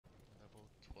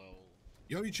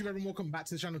Yo YouTube everyone, welcome back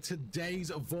to the channel.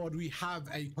 Today's VOD we have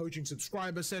a coaching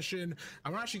subscriber session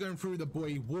and we're actually going through the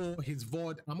boy War, his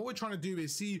VOD, and what we're trying to do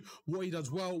is see what he does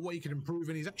well, what he can improve,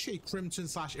 and he's actually a Crimson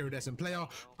 / Iridescent player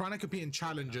trying to compete in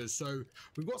challenges. So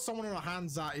we've got someone on our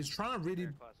hands that is trying to really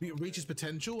reach his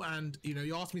potential, and you know,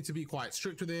 he asked me to be quite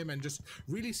strict with him and just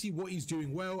really see what he's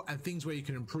doing well and things where he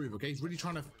can improve. Okay, he's really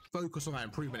trying to focus on that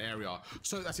improvement area,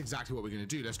 so that's exactly what we're going to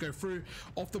do. Let's go through.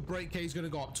 Off the break, okay, he's going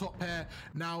to go up top pair.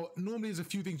 Now normally there's a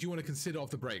few things you want to consider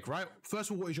off the break, right? First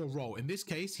of all, what is your role? In this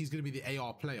case, he's going to be the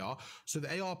AR player. So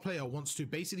the AR player wants to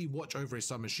basically watch over his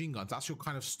submachine guns. That's your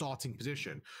kind of starting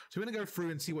position. So we're going to go through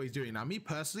and see what he's doing. Now, me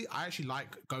personally, I actually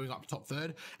like going up top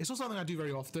third. It's not something I do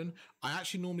very often. I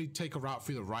actually normally take a route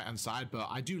through the right-hand side, but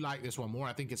I do like this one more.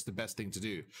 I think it's the best thing to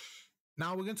do.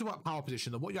 Now, we're going to talk about power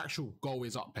position and what your actual goal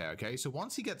is up here, okay? So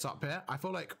once he gets up here, I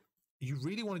feel like you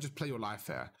really want to just play your life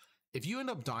here. If you end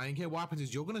up dying here, what happens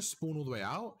is you're going to spawn all the way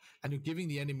out and you're giving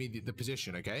the enemy the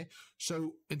position, okay?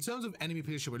 So in terms of enemy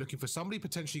position, we're looking for somebody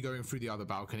potentially going through the other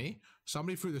balcony,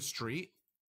 somebody through the street,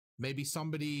 maybe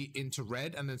somebody into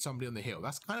red, and then somebody on the hill.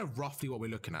 That's kind of roughly what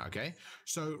we're looking at, okay?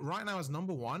 So right now as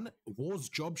number one, War's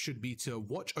job should be to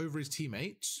watch over his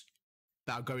teammates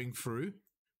that are going through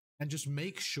and just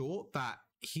make sure that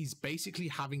he's basically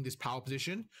having this power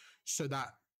position so that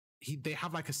they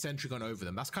have like a sentry gun over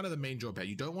them. That's kind of the main job here.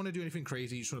 You don't want to do anything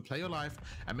crazy. You just want to play your life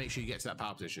and make sure you get to that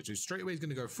power position. So straight away he's going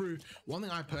to go through. One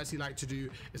thing I personally like to do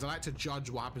is I like to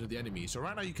judge what happens with the enemy. So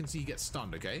right now you can see he gets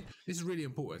stunned, okay? This is really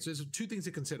important. So there's two things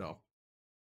to consider.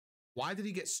 Why did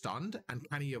he get stunned and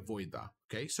can he avoid that?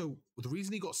 Okay, so the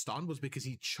reason he got stunned was because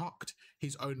he chucked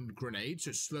his own grenade, so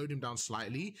it slowed him down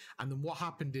slightly. And then what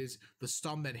happened is the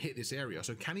stun then hit this area.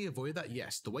 So can he avoid that?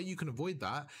 Yes. The way you can avoid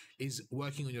that is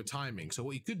working on your timing. So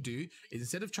what you could do is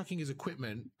instead of chucking his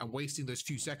equipment and wasting those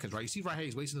few seconds, right? You see right here,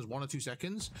 he's wasting those 1 or 2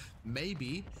 seconds.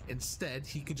 Maybe instead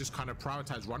he could just kind of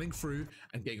prioritize running through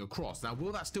and getting across. Now,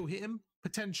 will that still hit him?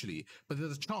 Potentially, but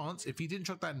there's a chance if he didn't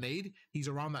chuck that nade, he's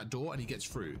around that door and he gets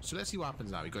through. So let's see what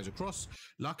happens now. He goes across.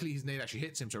 Luckily, his nade actually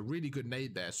hits him, so a really good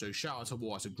nade there. So shout out to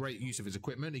War. It's a great use of his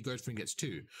equipment. He goes through and gets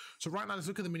 2. So right now, let's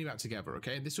look at the minimap together,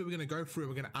 okay? This is where we're going to go through and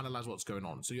we're going to analyze what's going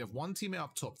on. So you have one teammate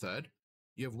up top third.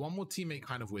 You have one more teammate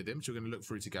kind of with him, so we're going to look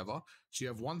through together. So you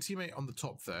have one teammate on the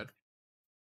top third.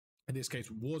 In this case,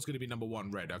 War's going to be number 1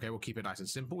 red, okay? We'll keep it nice and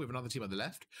simple. We have another team on the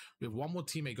left. We have one more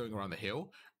teammate going around the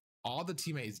hill. Our other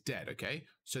teammate is dead, okay?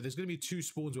 So there's going to be 2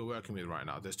 spawns we're working with right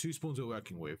now. There's 2 spawns we're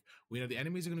working with. We know the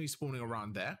enemies are going to be spawning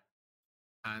around there.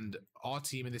 And our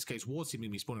team, in this case, War's team, is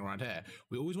going to be spawning around here.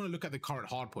 We always want to look at the current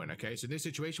hard point, okay? So in this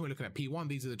situation, we're looking at P1.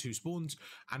 These are the 2 spawns.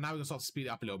 And now we're going to start to speed it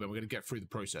up a little bit. We're going to get through the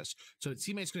process. So the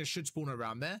teammates should spawn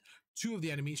around there. 2 of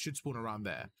the enemies should spawn around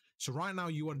there. So right now,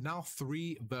 you are now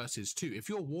 3 versus 2. If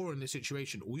you're War in this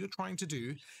situation, all you're trying to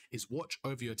do is watch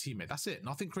over your teammate. That's it.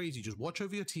 Nothing crazy. Just watch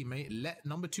over your teammate. Let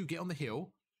number 2 get on the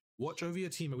hill. Watch over your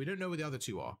teammate. We don't know where the other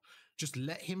 2 are. Just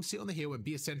let him sit on the hill and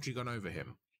be a sentry gun over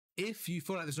him. If you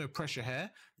feel like there's no pressure here,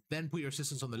 then put your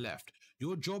assistants on the left.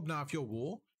 Your job now, if you're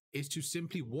War, is to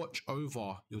simply watch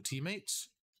over your teammates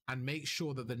and make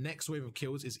sure that the next wave of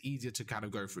kills is easier to kind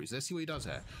of go through. So let's see what he does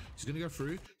here. He's going to go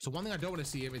through. So one thing I don't want to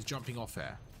see him is jumping off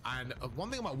here. And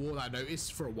one thing about War that I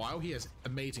noticed for a while, he has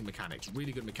amazing mechanics,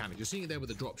 really good mechanics. You're seeing it there with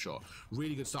the drop shot.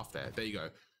 Really good stuff there. There you go.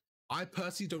 I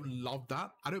personally don't love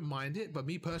that. I don't mind it, but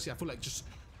me personally, I feel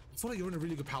like you're in a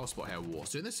really good power spot here, War.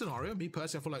 So in this scenario, me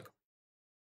personally, I feel like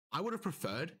I would have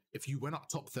preferred if you went up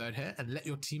top third here and let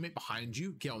your teammate behind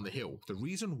you get on the hill. The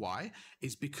reason why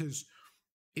is because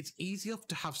it's easier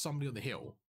to have somebody on the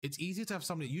hill. It's easier to have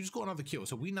somebody, you just got another kill.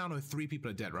 So we now know 3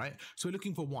 people are dead, right? So we're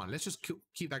looking for 1. Let's just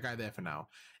keep that guy there for now.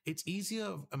 It's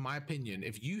easier, in my opinion,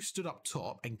 if you stood up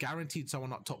top and guaranteed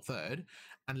someone up top third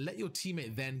and let your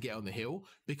teammate then get on the hill,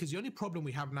 because the only problem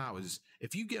we have now is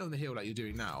if you get on the hill like you're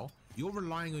doing now, you're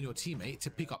relying on your teammate to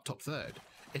pick up top third.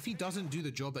 If he doesn't do the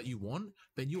job that you want,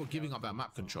 then you are giving up that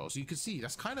map control. So you can see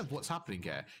that's kind of what's happening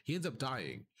here. He ends up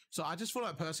dying. So I just feel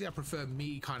like personally, I prefer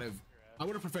I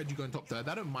would have preferred you going top third.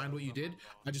 I don't mind what you did.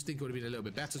 I just think it would have been a little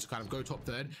bit better to kind of go top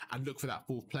third and look for that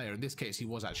 4th player. In this case, he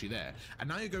was actually there. And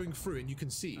now you're going through and you can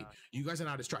see you guys are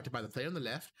now distracted by the player on the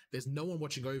left. There's no one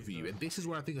watching over you. And this is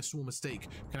where I think a small mistake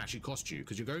can actually cost you,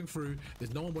 because you're going through,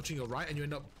 there's no one watching your right and you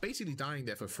end up basically dying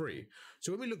there for free.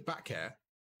 So when we look back here,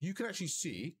 you can actually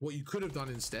see what you could have done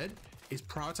instead is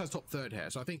prioritize top third here.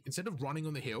 So I think instead of running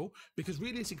on the hill, because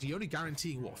realistically you're only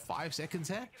guaranteeing what, 5 seconds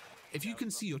here. If you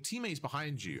can see your teammates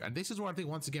behind you, and this is where I think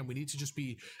once again we need to just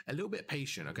be a little bit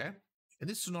patient, okay? In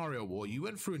this scenario, War, you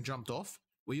went through and jumped off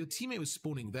where your teammate was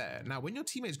spawning there. Now when your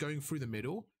teammate's going through the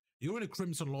middle, you're in a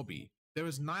Crimson lobby. there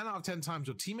is 9 out of 10 times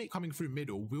your teammate coming through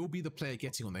middle will be the player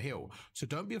getting on the hill. So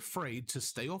don't be afraid to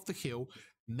stay off the hill,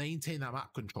 maintain that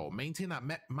map control, maintain that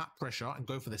map pressure, and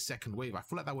go for the second wave. I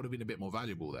feel like that would have been a bit more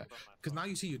valuable there, because now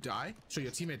you see you die, so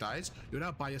your teammate dies, you're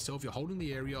now by yourself, you're holding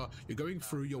the area, you're going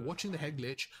through, you're watching the head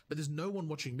glitch, but there's no one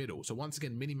watching middle. So once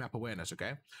again, mini map awareness.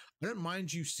 Okay, I don't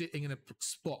mind you sitting in a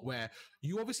spot where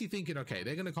you obviously thinking, okay,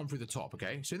 they're going to come through the top.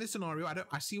 Okay, so in this scenario,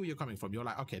 I see where you're coming from. You're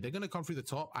like, okay, they're going to come through the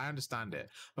top, I understand it,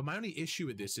 but my only issue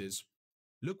with this is,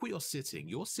 look where you're sitting.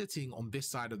 You're sitting on this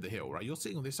side of the hill, right? You're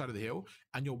sitting on this side of the hill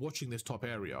and you're watching this top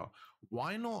area.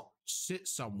 Why not sit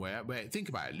somewhere where, think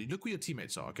about it, look where your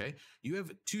teammates are, okay? You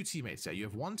have 2 teammates there. You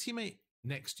have one teammate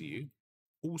next to you,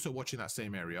 also watching that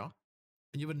same area,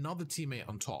 and you have another teammate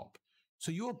on top.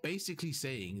 So you're basically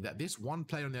saying that this one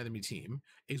player on the enemy team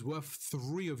is worth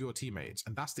 3 of your teammates.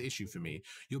 And that's the issue for me.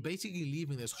 You're basically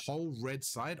leaving this whole red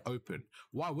side open.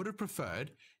 What I would have preferred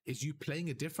is you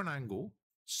playing a different angle,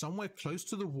 somewhere close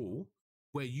to the wall,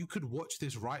 where you could watch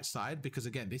this right side, because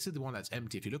again, this is the one that's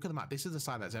empty. If you look at the map, this is the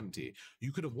side that's empty.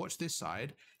 You could have watched this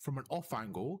side from an off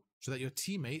angle so that your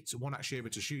teammates weren't actually able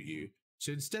to shoot you.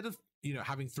 So instead of, you know,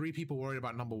 having 3 people worried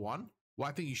about number 1, what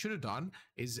I think you should have done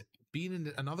is been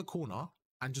in another corner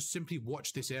and just simply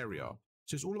watch this area.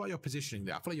 So it's all about your positioning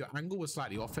there. I feel like your angle was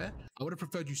slightly off here. I would have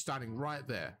preferred you standing right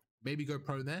there, maybe go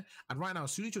prone there. And right now,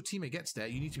 as soon as your teammate gets there,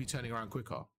 you need to be turning around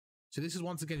quicker. So this is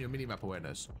once again your mini-map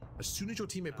awareness. As soon as your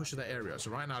teammate pushes that area, so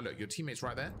right now, look, your teammate's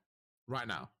right there, right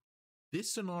now.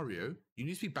 This scenario, you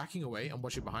need to be backing away and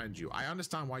watching behind you. I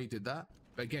understand why you did that,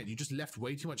 but again, you just left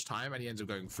way too much time and he ends up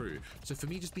going through. So for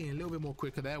me, just being a little bit more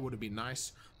quicker there would have been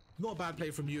nice. Not a bad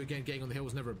play from you. Again, getting on the hill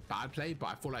was never a bad play, but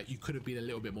I feel like you could have been a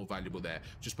little bit more valuable there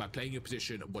just by playing your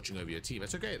position and watching over your team.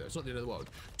 It's okay though, it's not the end of the world.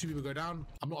 2 people go down.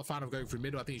 I'm not a fan of going through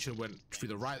middle. I think you should have went through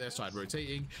the right there side,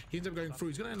 rotating. He ends up going through.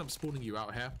 He's going to end up spawning you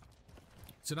out here.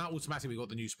 So now automatically we got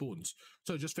the new spawns.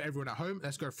 So just for everyone at home,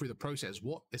 let's go through the process.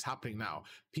 What is happening now?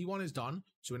 P1 is done.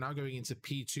 So we're now going into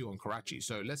P2 on Karachi.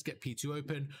 So let's get P2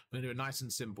 open. We're going to do it nice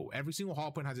and simple. Every single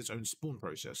hardpoint has its own spawn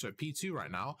process. So P2 right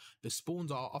now, the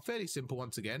spawns are fairly simple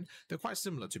once again. They're quite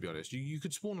similar, to be honest. You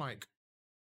could spawn like,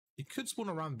 you could spawn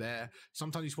around there.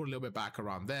 Sometimes you spawn a little bit back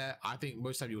around there. I think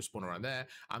most time you'll spawn around there,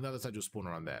 and the other side you'll spawn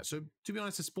around there. So to be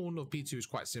honest, the spawn of P2 is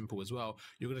quite simple as well.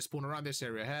 You're going to spawn around this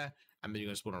area here, and then you're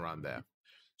going to spawn around there.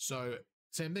 So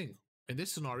same thing. In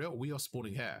this scenario, we are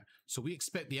spawning here. So we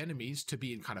expect the enemies to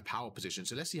be in kind of power position.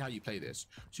 So let's see how you play this.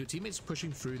 So your teammates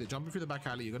pushing through, they're jumping through the back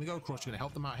alley. You're going to go across, you're going to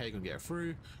help them out here. You're going to get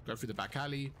through, go through the back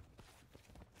alley.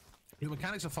 Your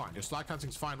mechanics are fine. Your slide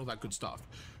counting's fine, all that good stuff.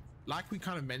 Like we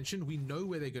kind of mentioned, we know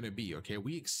where they're going to be, okay?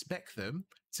 We expect them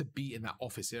to be in that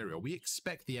office area. We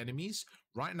expect the enemies.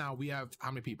 Right now, we have how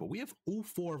many people? We have all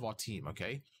 4 of our team,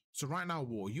 okay? So right now,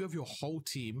 War, you have your whole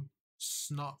team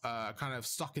kind of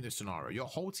stuck in this scenario. Your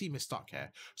whole team is stuck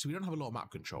here, so we don't have a lot of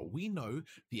map control. We know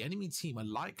the enemy team are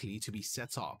likely to be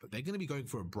set up. They're going to be going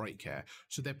for a break here,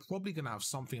 so they're probably going to have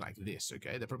something like this.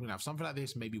 Okay, they're probably going to have something like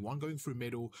this, maybe one going through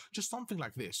middle, just something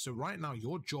like this. So right now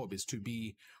your job is to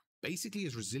be basically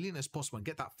as resilient as possible and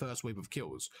get that first wave of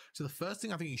kills. So the first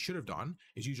thing I think you should have done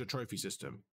is use your trophy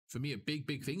system. For me, a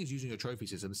big thing is using your trophy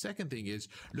system. The second thing is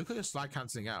look at your slide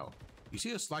cancelling out. You see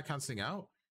your slide cancelling out,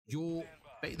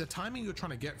 the timing you're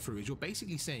trying to get through is you're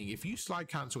basically saying if you slide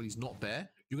cancel and he's not there,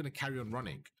 you're going to carry on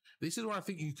running. This is where I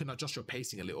think you can adjust your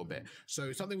pacing a little bit.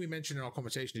 So something we mentioned in our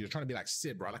conversation is you're trying to be like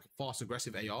Sib, right? Like a fast,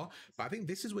 aggressive AR. But I think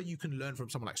this is where you can learn from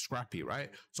someone like Scrappy,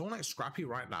 right? Someone like Scrappy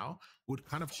right now would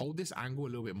kind of hold this angle a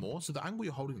little bit more. So the angle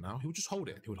you're holding now, he would just hold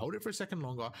it. He would hold it for a second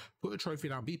longer, put a trophy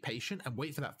down, be patient, and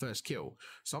wait for that first kill.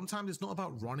 Sometimes it's not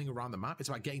about running around the map. It's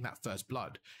about getting that first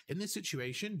blood. In this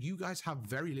situation, you guys have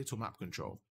very little map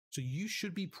control. So you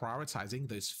should be prioritizing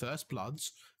those first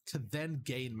bloods to then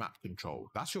gain map control.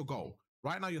 That's your goal.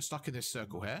 Right now, you're stuck in this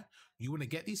circle here. You want to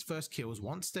get these first kills.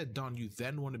 Once they're done, you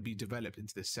then want to be developed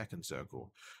into the second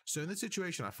circle. So in this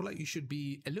situation, I feel like you should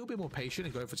be a little bit more patient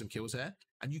and go for some kills here.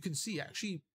 And you can see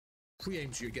actually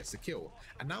pre-aims you, gets the kill.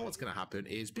 And now what's going to happen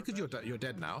is because you're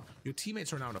dead now, your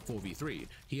teammates are now in a 4v3.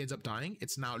 He ends up dying.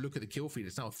 It's now, look at the kill feed.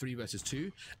 It's now 3 versus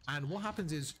 2. And what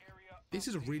happens is, this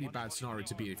is a really bad scenario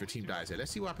to be in if your team dies here.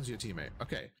 Let's see what happens to your teammate.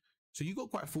 Okay, so you got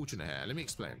quite fortunate here. Let me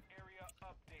explain.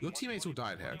 Your teammates all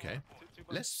died here, okay?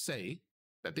 Let's say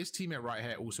that this teammate right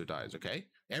here also dies, okay?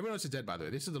 Everyone else is dead, by the way.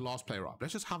 This is the last player up.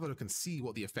 Let's just have a look and see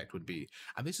what the effect would be.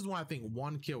 And this is why I think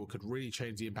one kill could really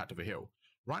change the impact of a hill.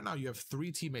 Right now, you have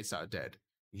 3 teammates that are dead.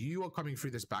 You are coming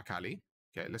through this back alley.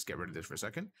 Okay, let's get rid of this for a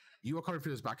second. You are coming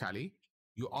through this back alley.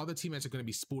 Your other teammates are going to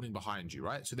be spawning behind you,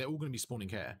 right? So they're all going to be spawning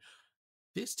here.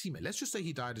 This teammate, let's just say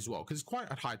he died as well, because it's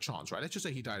quite a high chance, right? Let's just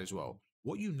say he died as well.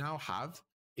 What you now have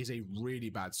is a really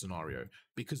bad scenario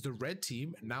because the red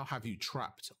team now have you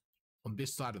trapped on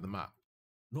this side of the map.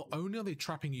 Not only are they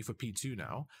trapping you for P2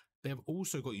 now, they have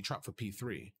also got you trapped for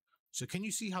P3. So can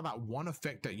you see how that one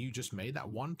effect that you just made, that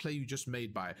one play you just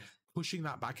made by pushing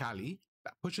that back alley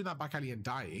and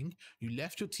dying, you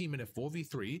left your team in a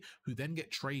 4v3 who then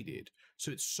get traded.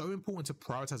 So it's so important to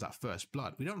prioritize that first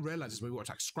blood. We don't realize this when we watch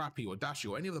like Scrappy or Dashy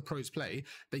or any of the pros play.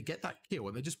 They get that kill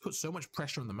and they just put so much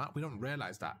pressure on the map. We don't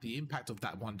realize that, the impact of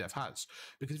that one death has.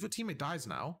 Because if your teammate dies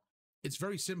now, it's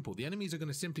very simple. The enemies are going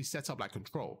to simply set up like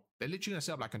control. They're literally going to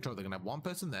set up like control. They're going to have one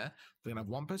person there. They're going to have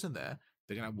one person there.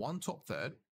 They're going to have one top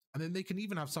third. And then they can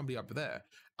even have somebody up there.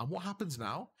 And what happens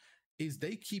now is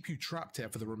they keep you trapped here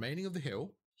for the remaining of the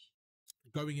hill.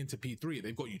 Going into P3,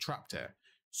 they've got you trapped here.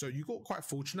 So you got quite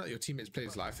fortunate that your teammates played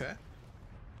his life here.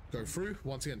 Go through.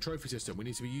 Once again, trophy system. We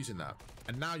need to be using that.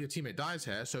 And now your teammate dies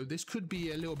here. So this could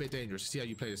be a little bit dangerous to see how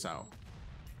you play this out.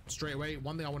 Straight away,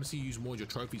 one thing I want to see you use more is your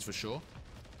trophies for sure.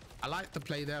 I like the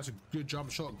play there. It's a good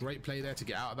jump shot. Great play there to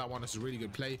get out of that one. It's a really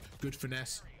good play. Good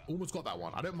finesse. Almost got that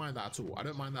one. I don't mind that at all. I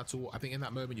don't mind that at all. I think in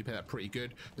that moment you play that pretty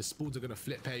good. The spawns are going to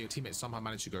flip here. Your teammates somehow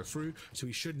managed to go through. So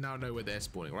we should now know where they're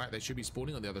spawning, right? They should be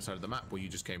spawning on the other side of the map where you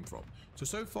just came from.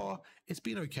 So far, it's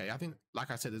been okay. I think,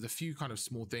 like I said, there's a few kind of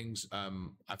small things I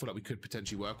feel like we could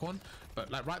potentially work on.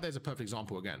 But like right there's a perfect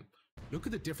example again. Look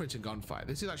at the difference in gunfight.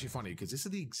 This is actually funny because this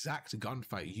is the exact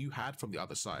gunfight you had from the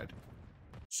other side.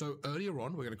 So earlier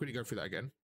on, we're going to quickly go through that again.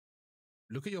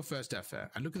 Look at your first death there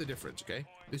and look at the difference, okay?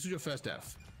 This was your first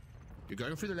death. You're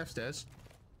going through the left stairs.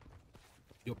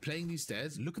 You're playing these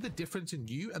stairs. Look at the difference in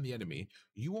you and the enemy.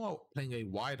 You are playing a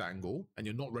wide angle and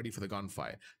you're not ready for the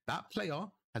gunfight. That player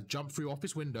has jumped through off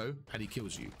his window and he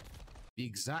kills you. The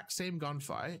exact same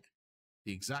gunfight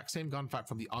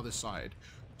from the other side.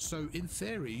 So in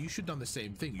theory, you should have done the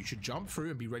same thing. You should jump through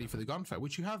and be ready for the gunfight,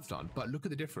 which you have done. But look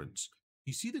at the difference.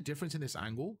 You see the difference in this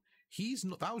angle? He's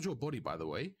not, that was your body, by the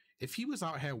way. If he was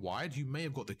out here wide, you may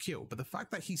have got the kill. But the fact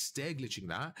that he's stair glitching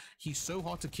that, he's so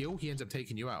hard to kill, he ends up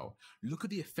taking you out. Look at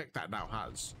the effect that now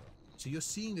has. So you're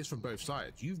seeing this from both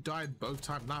sides. You've died both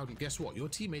times now. Guess what? Your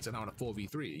teammates are now in a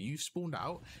 4v3. You've spawned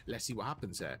out. Let's see what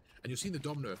happens here. And you're seeing the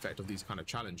domino effect of these kind of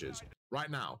challenges.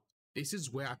 Right now, this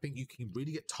is where I think you can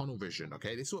really get tunnel vision,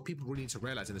 okay? This is what people really need to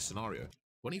realize in this scenario.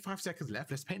 25 seconds left.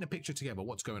 Let's paint a picture together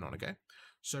what's going on, okay?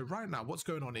 So right now, what's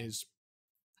going on is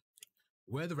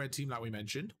we're the red team, like we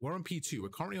mentioned. We're on P2. We're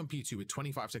currently on P2 with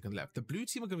 25 seconds left. The blue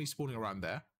team are going to be spawning around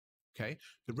there, okay?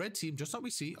 The red team, just like we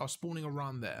see, are spawning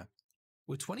around there.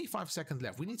 With 25 seconds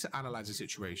left, we need to analyze the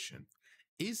situation.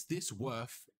 Is this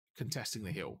worth contesting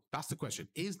the hill? That's the question.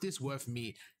 Is this worth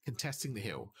me contesting the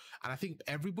hill? And I think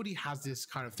everybody has this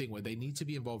kind of thing where they need to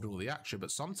be involved in all the action,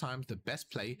 but sometimes the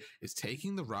best play is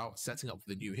taking the route, setting up for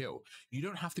the new hill. You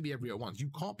don't have to be every at once. You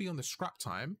can't be on the scrap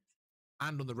time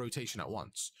and on the rotation at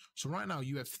once. So right now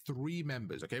you have 3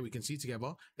 members, okay? We can see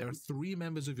together, there are 3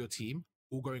 members of your team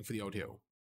all going for the old hill.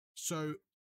 So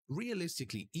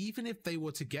realistically, even if they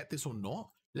were to get this or not,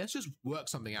 let's just work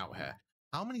something out here.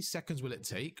 How many seconds will it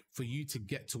take for you to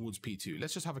get towards P2?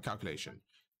 Let's just have a calculation.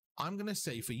 I'm going to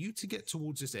say for you to get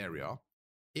towards this area,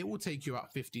 it will take you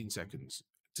about 15 seconds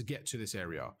to get to this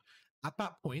area. At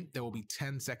that point, there will be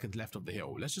 10 seconds left of the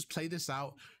hill. Let's just play this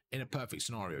out in a perfect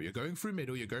scenario. You're going through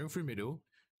middle.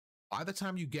 By the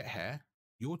time you get here,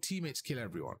 your teammates kill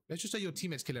everyone. Let's just say your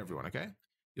teammates kill everyone, okay?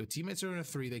 Your teammates are in a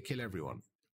 3, they kill everyone.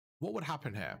 What would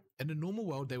happen here? In the normal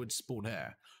world, they would spawn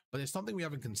here. But there's something we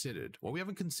haven't considered. What we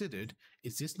haven't considered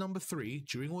is this number 3,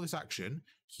 during all this action,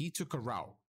 he took a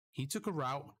route. He took a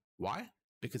route. Why?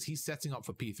 Because he's setting up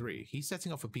for P3. He's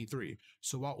setting up for P3.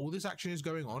 So while all this action is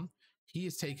going on, he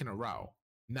is taking a route.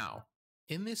 Now,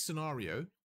 in this scenario,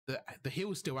 the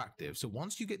hill is still active. So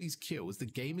once you get these kills, the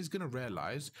game is going to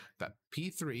realize that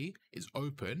P3 is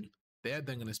open. They're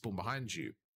then going to spawn behind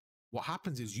you. What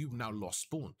happens is you've now lost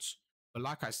spawns. But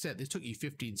like I said, this took you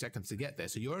 15 seconds to get there.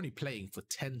 So you're only playing for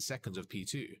 10 seconds of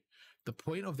P2. The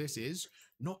point of this is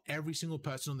not every single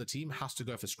person on the team has to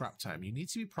go for scrap time. You need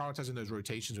to be prioritizing those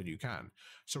rotations when you can.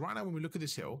 So right now, when we look at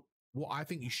this hill, what I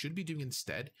think you should be doing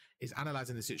instead is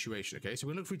analyzing the situation, okay? So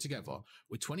we look through together.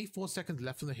 With 24 seconds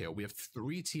left on the hill, we have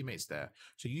 3 teammates there.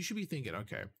 So you should be thinking,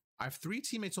 okay, I have 3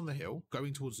 teammates on the hill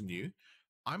going towards the new.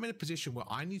 I'm in a position where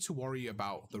I need to worry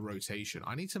about the rotation.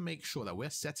 I need to make sure that we're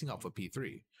setting up for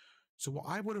P3. So what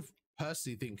I would have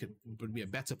personally think would be a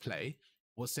better play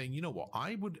was saying, you know what,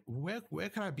 where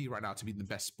can I be right now to be in the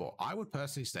best spot? I would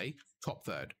personally say top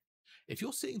third. If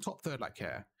you're sitting top third like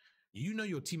here, you know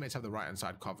your teammates have the right hand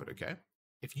side covered, okay?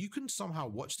 If you can somehow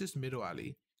watch this middle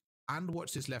alley and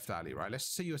watch this left alley, right? Let's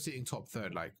say you're sitting top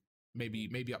third, like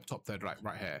maybe up top third,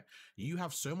 right here. You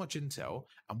have so much intel,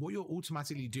 and what you're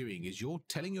automatically doing is you're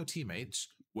telling your teammates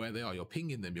where they are. You're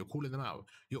pinging them. You're calling them out.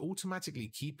 You're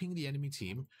automatically keeping the enemy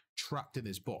team trapped in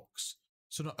this box.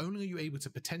 So not only are you able to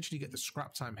potentially get the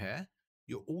scrap time here,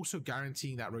 you're also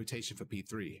guaranteeing that rotation for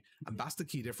P3. And that's the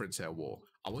key difference here, War.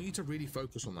 I want you to really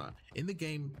focus on that. In the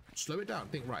game, slow it down.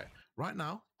 Think, right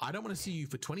now, I don't want to see you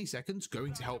for 20 seconds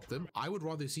going to help them. I would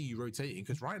rather see you rotating,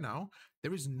 because right now,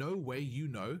 there is no way you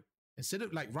know. Instead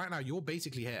of, like, right now, you're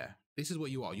basically here. This is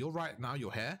what you are. You're right now,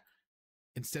 you're here.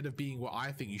 Instead of being what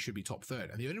I think you should be top third.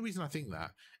 And the only reason I think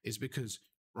that is because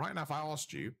right now, if I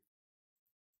asked you,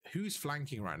 who's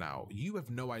flanking right now, you have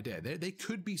no idea. There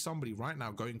could be somebody right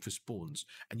now going for spawns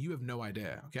and you have no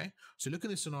idea. Okay, so look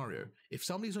at this scenario. If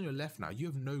somebody's on your left now, you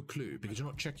have no clue because you're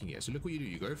not checking it. So look what you do.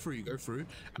 You go through,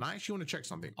 and I actually want to check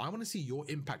something. I want to see your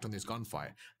impact on this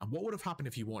gunfight and what would have happened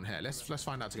if you weren't here. Let's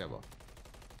find out together.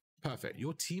 Perfect.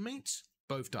 Your teammates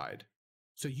both died,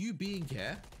 so you being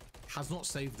here has not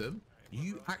saved them.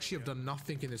 You actually have done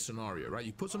nothing in this scenario, right?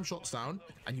 You put some shots down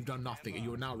and you've done nothing, and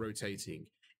you're now rotating.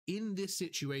 In this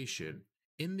situation,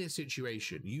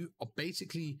 you are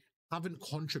basically haven't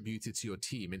contributed to your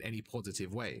team in any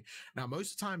positive way. Now,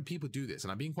 most of the time people do this,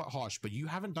 and I'm being quite harsh, but you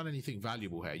haven't done anything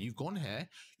valuable here. You've gone here,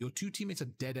 your two teammates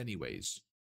are dead anyways.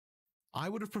 I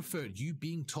would have preferred you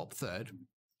being top third,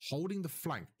 holding the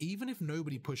flank, even if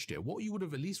nobody pushed it. What you would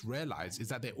have at least realized is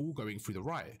that they're all going through the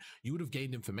right. You would have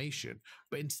gained information,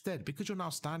 but instead, because you're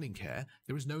now standing here,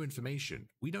 there is no information.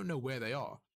 We don't know where they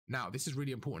are. Now, this is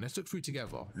really important. Let's look through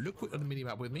together. Look on the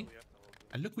mini-map with me,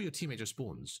 and look where your teammate just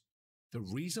spawns. The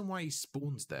reason why he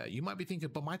spawns there, you might be thinking,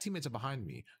 but my teammates are behind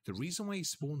me. The reason why he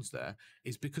spawns there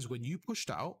is because when you pushed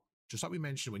out, just like we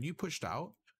mentioned, when you pushed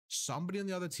out, somebody on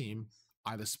the other team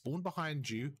either spawned behind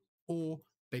you or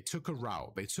they took a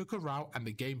route. They took a route and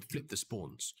the game flipped the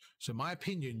spawns. So in my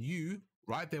opinion, you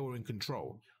right there were in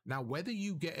control. Now, whether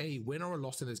you get a win or a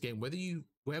loss in this game,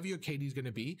 wherever your KD is going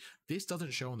to be, this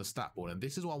doesn't show on the stat board. And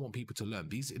this is what I want people to learn,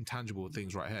 these intangible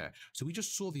things right here. So we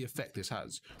just saw the effect this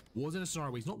has. Was in a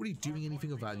scenario where he's not really doing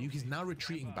anything of value. He's now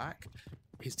retreating back.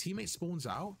 His teammate spawns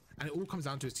out, and it all comes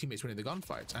down to his teammates winning the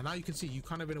gunfights. And now you can see you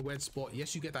kind of in a weird spot.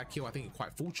 Yes, you get that kill. I think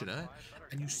quite fortunate,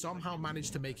 and you somehow manage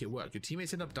to make it work. Your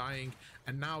teammates end up dying,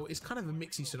 and now it's kind of a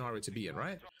mixy scenario to be in,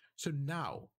 right? So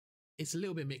now it's a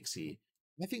little bit mixy.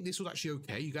 I think this was actually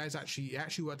okay. You guys it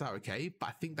actually worked out okay, but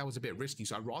I think that was a bit risky.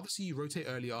 So I'd rather see you rotate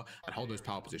earlier and hold those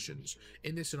power positions.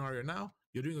 In this scenario now,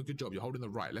 you're doing a good job. You're holding the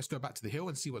right. Let's go back to the hill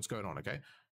and see what's going on, okay?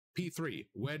 P3,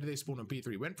 where do they spawn on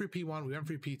P3? Went through P1, we went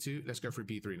through P2. Let's go through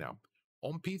P3 now.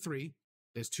 On P3,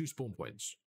 there's two spawn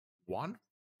points. One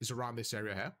is around this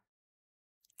area here.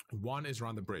 One is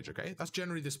around the bridge, okay? That's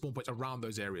generally the spawn points around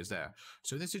those areas there.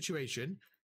 So in this situation,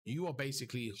 you are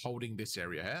basically holding this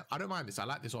area here. I don't mind this. I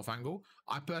like this off angle.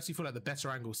 I personally feel like the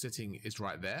better angle sitting is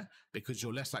right there because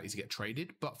you're less likely to get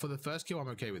traded. But for the first kill, I'm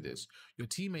okay with this. Your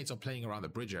teammates are playing around the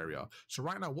bridge area. So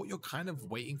right now, what you're kind of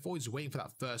waiting for is waiting for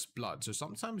that first blood. So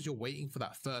sometimes you're waiting for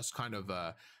that first kind of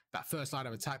that first line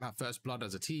of attack, that first blood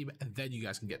as a team, and then you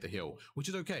guys can get the hill, which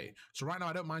is okay. So right now,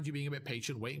 I don't mind you being a bit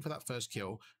patient, waiting for that first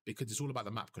kill, because it's all about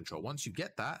the map control. Once you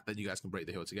get that, then you guys can break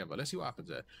the hill together. Let's see what happens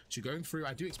there. So you're going through,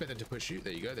 I do expect them to push you.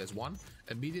 There you go, there's one.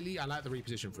 Immediately, I like the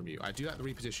reposition from you. I do like the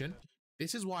reposition.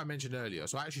 This is what I mentioned earlier.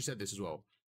 So I actually said this as well.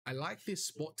 I like this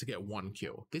spot to get one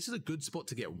kill. This is a good spot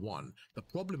to get one. The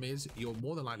problem is you're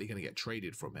more than likely going to get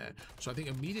traded from here. So I think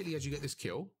immediately as you get this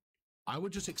kill, I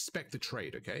would just expect the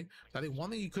trade, okay? So I think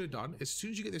one thing you could have done, as soon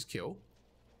as you get this kill,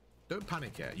 don't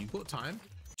panic here. You've got time,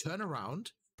 turn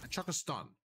around and chuck a stun.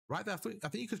 Right there, I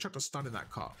think you could have chucked a stun in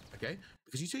that car, okay?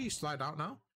 Because you see you slide out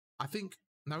now. I think,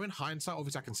 now in hindsight,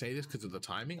 obviously I can say this because of the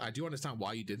timing. I do understand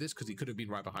why you did this because he could have been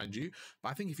right behind you. But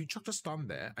I think if you chucked a stun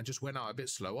there and just went out a bit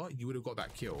slower, you would have got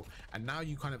that kill. And now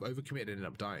you kind of overcommitted and ended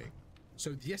up dying.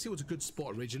 So yes, it was a good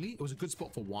spot originally. It was a good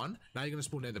spot for one. Now you're going to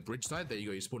spawn near the bridge side. There you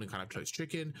go. You're spawning kind of close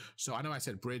chicken. So I know I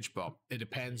said bridge, but it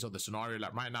depends on the scenario.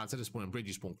 Like right now, instead of spawning bridge,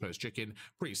 you spawn close chicken.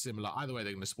 Pretty similar. Either way,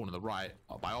 they're going to spawn on the right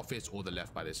by office or the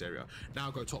left by this area. Now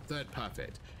go top third.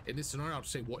 Perfect. In this scenario, I'll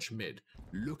say watch mid.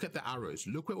 Look at the arrows.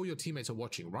 Look where all your teammates are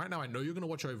watching. Right now, I know you're going to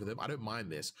watch over them. I don't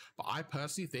mind this, but I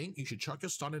personally think you should chuck your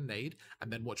stun and nade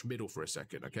and then watch middle for a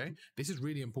second, okay? This is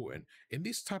really important. In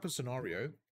this type of scenario,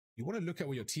 you want to look at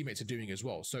what your teammates are doing as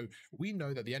well. So we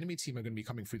know that the enemy team are going to be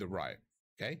coming through the right,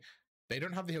 okay? They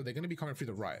don't have the hill. They're going to be coming through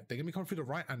the right. They're going to be coming through the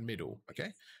right and middle,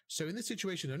 okay? So in this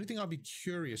situation, the only thing I'll be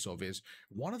curious of is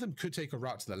one of them could take a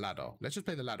route to the ladder. Let's just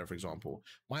play the ladder, for example.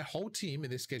 My whole team,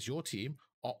 in this case, your team,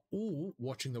 are all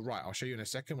watching the right. I'll show you in a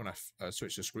second when I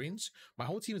switch the screens. My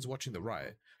whole team is watching the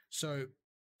right. So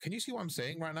can you see what I'm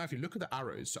saying right now? If you look at the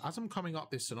arrows, so as I'm coming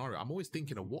up this scenario, I'm always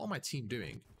thinking of what are my team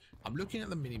doing? I'm looking at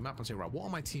the mini map and saying, right, what are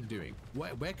my team doing?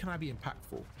 Where can I be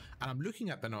impactful? And I'm looking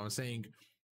at them and I'm saying,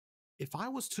 if I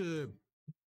was to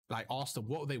like ask them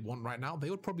what they want right now, they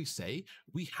would probably say,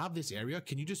 we have this area,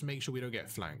 can you just make sure we don't get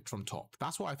flanked from top?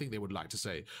 That's what I think they would like to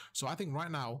say. So I think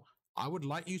right now, I would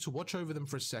like you to watch over them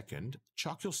for a second,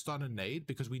 chuck your stun and nade,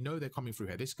 because we know they're coming through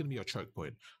here. This is going to be your choke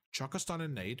point. Chuck a stun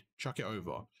and nade, chuck it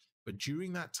over. But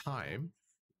during that time,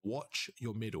 watch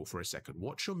your middle for a second.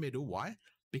 Watch your middle. Why?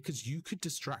 Because you could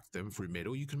distract them through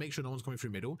middle. You can make sure no one's coming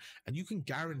through middle, and you can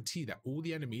guarantee that all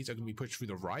the enemies are going to be pushed through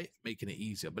the right, making it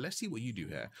easier. But let's see what you do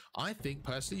here. I think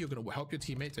personally, you're going to help your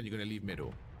teammates and you're going to leave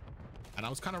middle. And I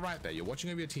was kind of right there. You're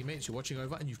watching over your teammates, you're watching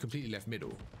over, and you've completely left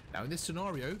middle. Now, in this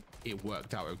scenario, it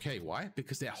worked out okay. Why?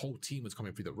 Because their whole team was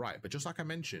coming through the right. But just like I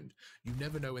mentioned, you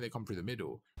never know when they come through the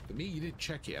middle. For me, you didn't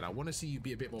check it, and I want to see you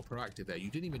be a bit more proactive there.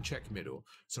 You didn't even check middle.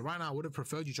 So right now, I would have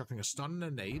preferred you chucking a stun and a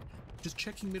nade, just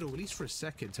checking middle at least for a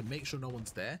second to make sure no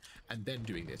one's there, and then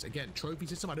doing this. Again, trophy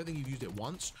system, I don't think you've used it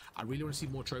once. I really want to see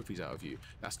more trophies out of you.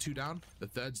 That's 2 down, the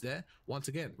 3rd's there. Once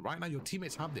again, right now, your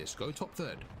teammates have this. Go top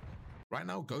 3rd. Right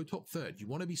now, go top 3rd. You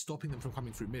want to be stopping them from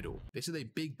coming through middle. This is a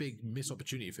big, big missed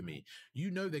opportunity for me.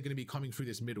 You know they're going to be coming through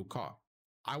this middle cut.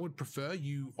 I would prefer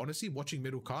you, honestly, watching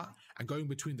middle cut and going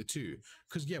between the two.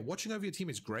 Because, yeah, watching over your team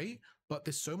is great, but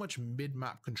there's so much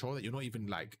mid-map control that you're not even,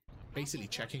 like, basically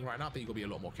checking right now. I think you've got to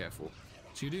be a lot more careful.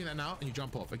 So you're doing that now, and you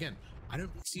jump off. Again, I don't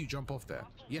see you jump off there.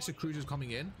 Yes, a cruiser's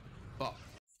coming in, but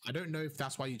I don't know if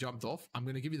that's why you jumped off. I'm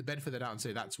going to give you the benefit of the doubt and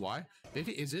say that's why. But if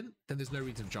it isn't, then there's no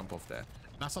reason to jump off there.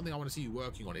 And that's something I want to see you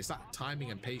working on. It's that timing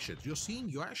and patience.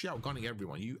 You're actually outgunning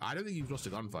everyone. I don't think you've lost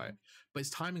a gunfight, but it's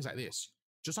timings like this.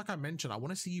 Just like I mentioned, I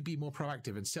want to see you be more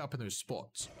proactive and set up in those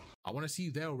spots. I want to see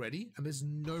you there already, and there's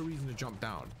no reason to jump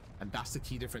down. And that's the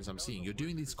key difference I'm seeing. You're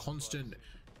doing these constant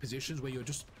positions where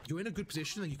you're in a good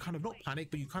position and you kind of not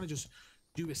panic, but you kind of just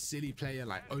do a silly play and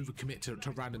like overcommit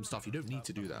to random stuff. You don't need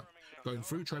to do that. Going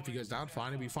through, trophy goes down.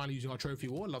 We're finally using our trophy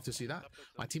wall. Love to see that.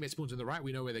 My teammate spawns on the right.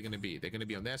 We know where they're going to be. They're going to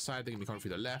be on their side. They're going to be coming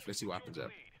through the left. Let's see what happens there.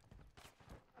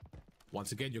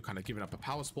 Once again, you're kind of giving up a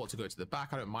power spot to go to the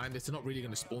back. I don't mind this. They're not really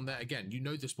going to spawn there. Again, you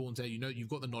know the spawn's there. You know you've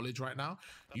got the knowledge right now.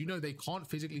 You know they can't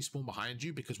physically spawn behind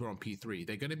you because we're on P3.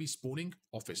 They're going to be spawning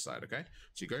office side, okay?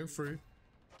 So you're going through.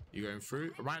 You're going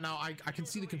through. Right now, I can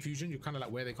see the confusion. You're kind of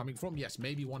like where they're coming from. Yes,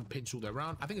 maybe one pinch all the way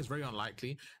around. I think it's very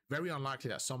unlikely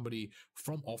that somebody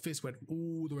from office went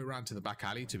all the way around to the back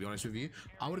alley, to be honest with you.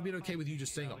 I would have been okay with you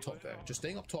just staying up top there. Just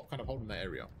staying up top, kind of holding that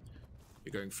area.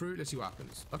 You're going through. Let's see what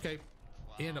happens. Okay.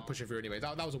 He ended up pushing through anyway.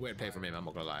 That was a weird play from him, I'm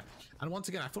not gonna lie. And once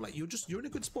again, I feel like you're in a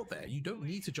good spot there. You don't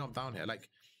need to jump down here. Like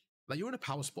you're in a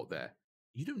power spot there.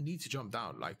 You don't need to jump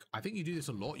down. Like, I think you do this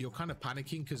a lot. You're kind of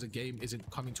panicking because the game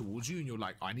isn't coming towards you and you're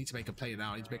like, I need to make a play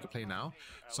now. I need to make a play now.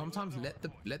 Sometimes let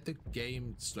the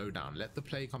game slow down. Let the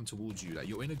play come towards you. Like,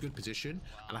 you're in a good position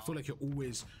and I feel like you're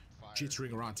always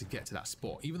jittering around to get to that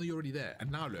spot, even though you're already there.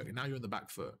 And now look, now you're on the back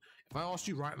foot. If I asked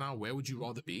you right now, where would you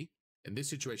rather be in this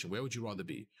situation? Where would you rather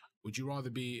be? Would you rather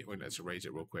be, wait, let's erase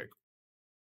it real quick.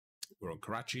 We're on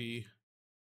Karachi.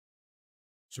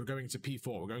 So we're going to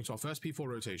P4. We're going to our first P4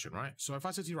 rotation, right? So if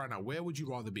I said to you right now, where would you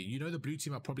rather be? You know the blue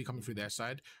team are probably coming through their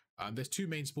side. There's 2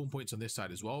 main spawn points on this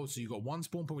side as well. So you've got one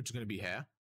spawn point, which is going to be here.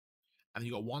 And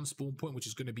you got one spawn point, which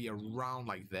is going to be around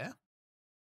like there.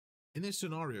 In this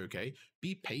scenario, okay,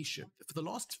 be patient. For the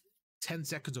last 10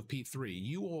 seconds of P3,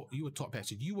 you were top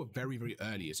headed. You were very, very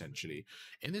early, essentially.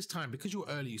 In this time, because you were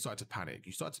early, you started to panic.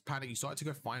 You started to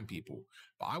go find people.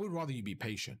 But I would rather you be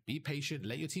patient. Be patient.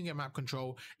 Let your team get map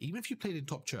control. Even if you played in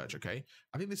top church, okay?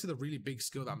 I think this is a really big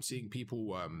skill that I'm seeing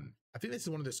people... I think this is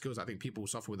one of the skills I think people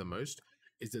suffer with the most,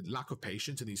 is the lack of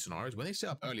patience in these scenarios. When they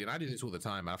set up early, and I do this all the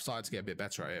time, and I've started to get a bit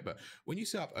better at it, but when you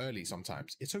set up early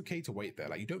sometimes, it's okay to wait there.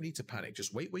 Like, you don't need to panic.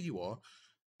 Just wait where you are,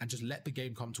 and just let the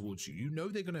game come towards you. You know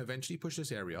they're going to eventually push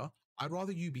this area. I'd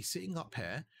rather you be sitting up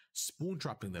here, spawn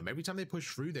trapping them. Every time they push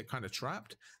through, they're kind of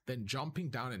trapped, then jumping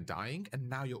down and dying, and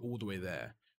now you're all the way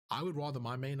there. I would rather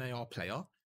my main AR player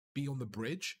be on the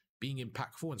bridge, being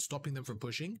impactful and stopping them from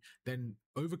pushing, than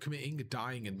overcommitting,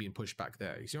 dying, and being pushed back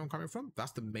there. You see where I'm coming from?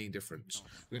 That's the main difference.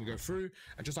 We're going to go through,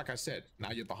 and just like I said, now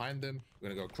you're behind them. We're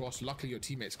going to go across. Luckily, your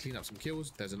teammates clean up some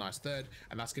kills. There's a nice 3rd,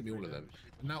 and that's going to be all of them.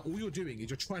 Now, all you're doing is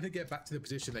you're trying to get back to the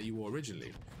position that you were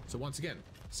originally. So once again,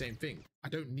 same thing. I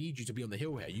don't need you to be on the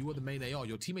hill here. You are the main AR.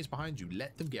 Your teammates behind you.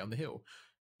 Let them get on the hill.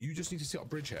 You just need to sit up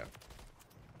bridge here.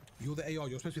 You're the AR.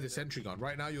 You're supposed to be the sentry gun.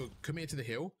 Right now, you're committed to the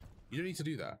hill. You don't need to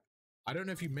do that. I don't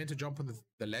know if you meant to jump on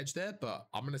the ledge there, but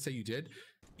I'm going to say you did.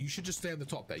 you should just stay on the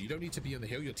top there. You don't need to be on the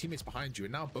hill. Your teammates behind you,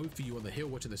 and now both of you on the hill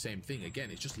watching the same thing. Again,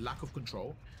 it's just lack of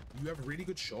control. You have a really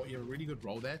good shot, you have a really good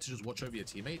role there to just watch over your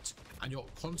teammates, and you're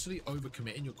constantly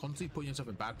overcommitting, you're constantly putting yourself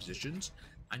in bad positions,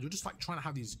 and you're just like trying to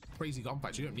have these crazy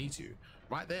gunfights. You don't need to.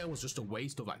 Right there was just a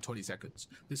waste of like 20 seconds.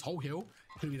 This whole hill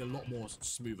could have been a lot more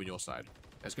smooth on your side.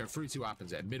 Let's go through, see what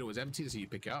happens there. Middle is empty, so you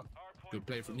pick it up. Good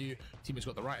play from you. Teammates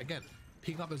got the right again.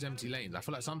 Picking up those empty lanes. I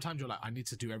feel like sometimes you're like, I need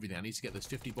to do everything. I need to get those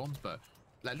 50 bombs, but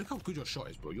like, look how good your shot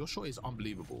is, bro. Your shot is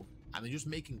unbelievable. And they're just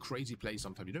making crazy plays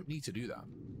sometimes. You don't need to do that.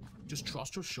 Just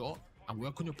trust your shot and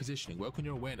work on your positioning, work on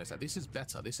your awareness. Like, this is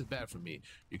better. This is better for me.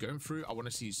 You're going through. I want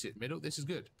to see you sit middle. This is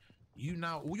good. You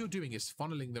now, all you're doing is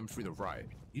funneling them through the right.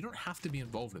 You don't have to be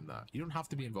involved in that. You don't have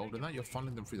to be involved in that. You're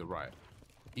funneling them through the right.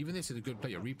 Even this is a good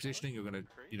play. You're repositioning. You're going to,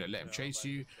 you know, let him chase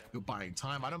you. You're buying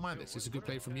time. I don't mind this. It's a good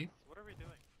play from you. What are we doing?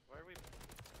 Why are we...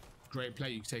 Great play.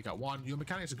 You can take out one. Your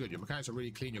mechanics are good. Your mechanics are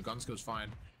really clean. Your gun skill's fine.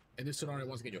 In this scenario,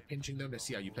 once again, you're pinching them. Let's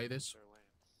see how you play this.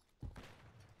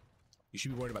 You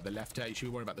should be worried about the left here. You should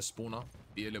be worried about the spawner.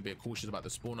 Be a little bit cautious about the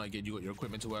spawner. Again, you got your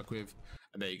equipment to work with.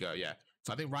 And there you go. Yeah.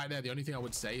 So I think right there, the only thing I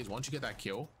would say is once you get that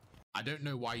kill, I don't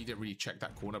know why you didn't really check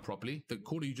that corner properly. The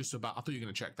corner you just about, I thought you were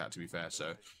going to check that, to be fair.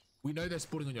 So we know they're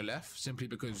spawning on your left simply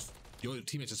because your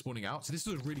teammates are spawning out. So this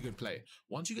is a really good play.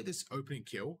 Once you get this opening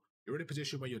kill, you're in a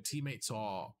position where your teammates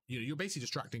are, you know, you're basically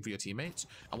distracting for your teammates.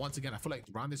 And once again, I feel like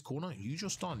around this corner, use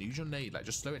your stun, use your nade, like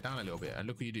just slow it down a little bit. And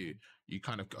look what you do. You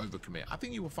kind of overcommit. I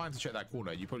think you were fine to check that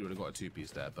corner. You probably would have got a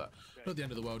two-piece there, but not the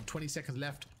end of the world. 20 seconds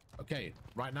left. Okay,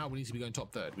 right now we need to be going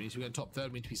top third. We need to be going top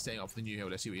third. We need to be staying off the new hill.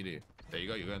 Let's see what you do. There you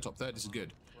go. You're going top third. This is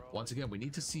good. Once again, we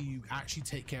need to see you actually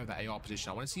take care of that AR position.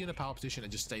 I want to see you in a power position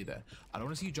and just stay there. I don't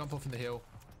want to see you jump off in the hill.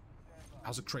 That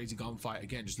was a crazy gunfight.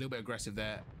 Again, just a little bit aggressive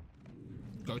there.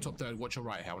 Go top third. Watch your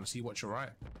right here. I want to see you watch your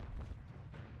right.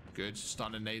 Good.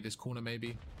 Stun and nade this corner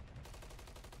maybe.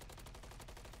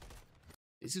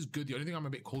 This is good. The only thing I'm a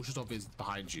bit cautious of is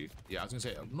behind you. Yeah, I was going to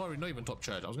say, not even top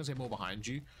church. I was going to say more behind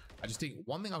you. I just think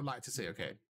one thing I would like to say,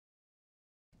 okay.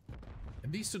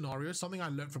 In these scenarios, something I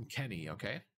learned from Kenny,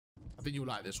 okay. I think you'll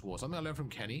like this war. Something I learned from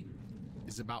Kenny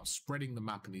is about spreading the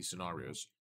map in these scenarios.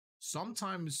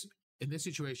 Sometimes in this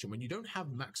situation, when you don't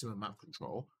have maximum map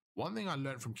control, one thing I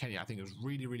learned from Kenny, I think it was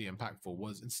really, really impactful,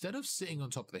 was instead of sitting on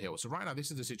top of the hill. So right now,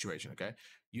 this is the situation, okay?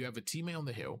 You have a teammate on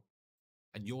the hill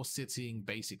and you're sitting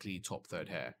basically top third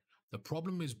here. The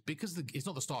problem is because it's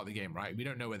not the start of the game, right? We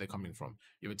don't know where they're coming from.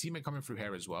 You have a teammate coming through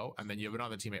here as well. And then you have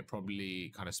another teammate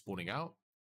probably kind of spawning out.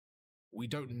 We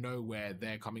don't know where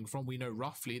they're coming from. We know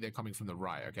roughly they're coming from the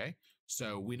right, okay?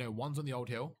 So we know one's on the old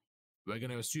hill. We're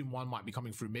going to assume one might be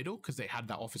coming through middle because they had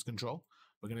that office control.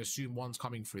 We're going to assume one's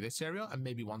coming through this area and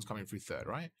maybe one's coming through third,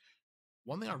 right?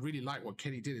 One thing I really like what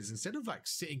Kenny did is instead of like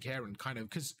sitting here and kind of,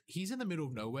 because he's in the middle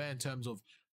of nowhere in terms of,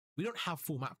 we don't have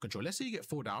full map control. Let's say you get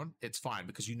 4 down, it's fine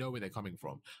because you know where they're coming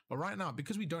from. But right now,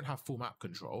 because we don't have full map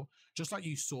control, just like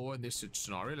you saw in this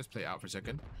scenario, let's play it out for a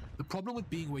second. The problem with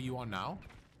being where you are now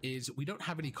is we don't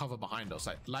have any cover behind us.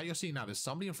 Like you're seeing now, there's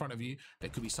somebody in front of you. There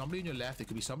could be somebody on your left. There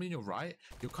could be somebody on your right.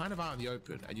 You're kind of out in the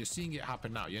open and you're seeing it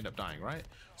happen now. You end up dying, right?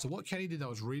 So what Kenny did that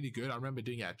was really good. I remember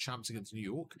doing it at Champs against New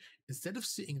York. Instead of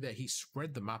sitting there, he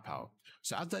spread the map out.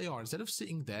 So as they are, instead of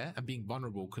sitting there and being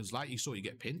vulnerable, because like you saw, you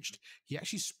get pinched, he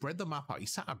actually spread the map out. He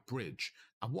sat at bridge.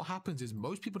 And what happens is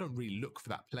most people don't really look for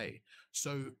that play.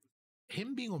 So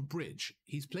him being on bridge,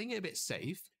 he's playing it a bit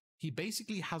safe. He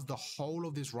basically has the whole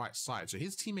of this right side. So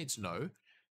his teammates know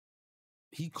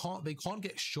they can't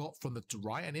get shot from the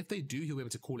right. And if they do, he'll be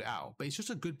able to call it out. But it's just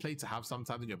a good play to have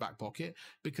sometimes in your back pocket,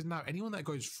 because now anyone that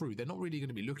goes through, they're not really going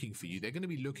to be looking for you. They're going to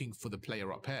be looking for the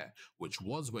player up here, which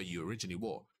was where you originally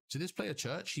were. So this player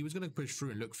Church, he was going to push through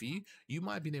and look for you. You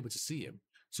might have been able to see him.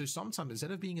 So sometimes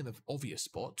instead of being in the obvious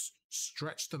spots,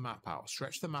 stretch the map out,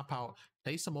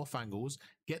 play some off angles,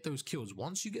 get those kills.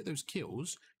 Once you get those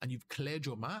kills and you've cleared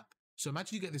your map, so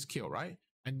imagine you get this kill, right?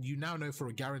 And you now know for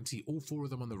a guarantee all 4 of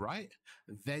them on the right,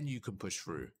 then you can push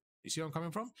through. You see where I'm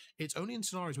coming from? It's only in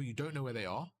scenarios where you don't know where they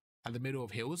are at the middle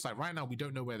of hills. Like right now, we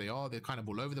don't know where they are. They're kind of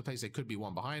all over the place. There could be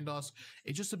one behind us.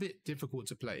 It's just a bit difficult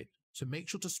to play. So make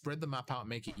sure to spread the map out and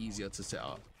make it easier to set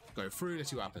up. Go through, let's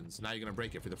see what happens. Now you're going to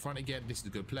break it through the front again. This is a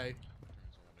good play.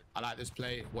 I like this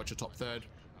play. Watch your top third.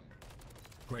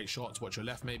 Great shots. Watch your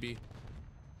left maybe.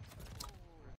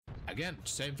 Again,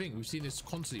 same thing. We've seen this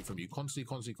constantly from you.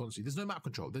 Constantly. There's no map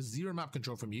control. There's zero map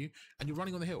control from you. And you're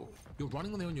running on the hill. You're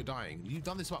running on the hill and you're dying. You've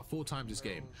done this about 4 times this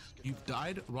game. You've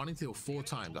died running to the hill 4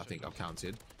 times, I think I've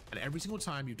counted. And every single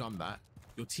time you've done that,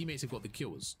 your teammates have got the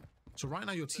kills. So right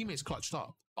now your teammates clutched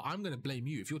up, but I'm going to blame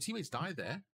you. If your teammates die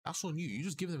there, that's on you. You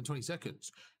just give them 20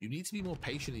 seconds. You need to be more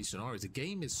patient in these scenarios. The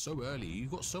game is so early.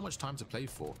 You've got so much time to play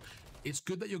for. It's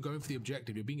good that you're going for the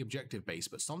objective. You're being objective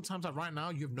based, but sometimes like right now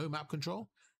you have no map control.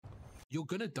 You're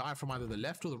going to die from either the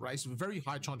left or the right. It's a very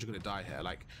high chance you're going to die here.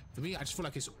 Like for me, I just feel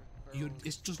like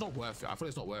it's just not worth it. I feel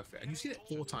it's not worth it. And you see it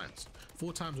 4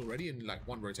 times already in like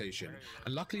one rotation.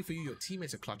 And luckily for you, your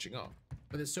teammates are clutching up.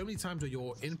 But there's so many times where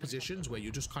you're in positions where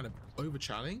you're just kind of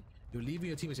over-channeling. You're leaving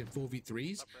your teammates in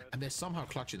 4v3s and they're somehow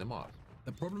clutching them up.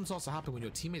 The problems also happen when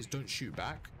your teammates don't shoot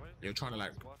back. You're trying to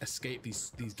like escape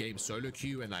these games solo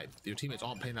queue and like your teammates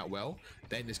aren't playing that well.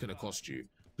 Then it's going to cost you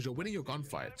because you're winning your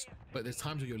gunfights. But there's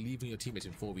times where you're leaving your teammates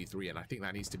in 4v3, and I think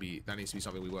that needs to be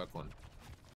something we work on.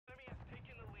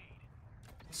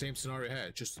 Same scenario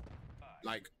here, just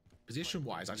like position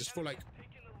wise, I just feel like,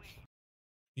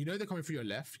 you know, they're coming through your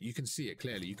left. You can see it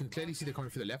clearly. You can clearly see they're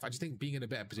coming through the left. I just think being in a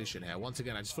better position here, once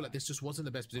again, I just feel like this just wasn't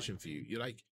the best position for you. You're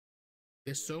like,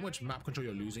 there's so much map control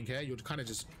you're losing here. You're kind of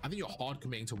just, I think you're hard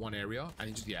committing to one area, and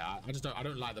you just, yeah, I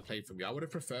don't like the play from you. I would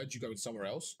have preferred you going somewhere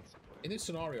else. In this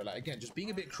scenario, like again, just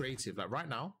being a bit creative, like right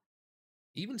now,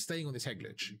 even staying on this head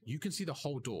glitch, you can see the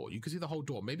whole door. You can see the whole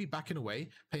door. Maybe backing away,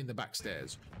 playing the back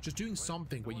stairs. Just doing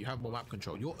something where you have more map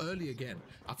control. You're early again.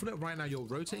 I feel like right now you're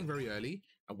rotating very early.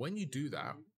 And when you do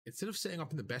that, instead of setting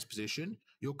up in the best position,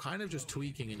 you're kind of just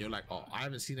tweaking and you're like, oh, I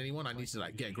haven't seen anyone. I need to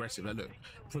like get aggressive. Like, look,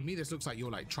 for me, this looks like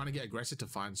you're like trying to get aggressive to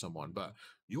find someone, but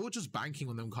you're just banking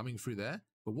on them coming through there.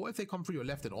 But what if they come through your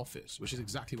left in office, which is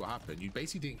exactly what happened? You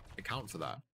basically didn't account for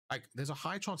that. Like, there's a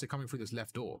high chance they're coming through this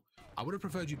left door. I would have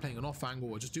preferred you playing an off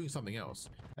angle or just doing something else.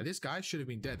 And this guy should have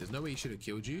been dead. There's no way he should have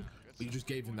killed you, but you just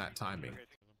gave him that timing.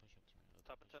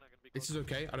 This is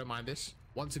okay. I don't mind this.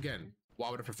 Once again, what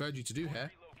I would have preferred you to do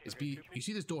here is you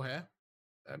see this door here?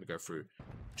 Let me go through.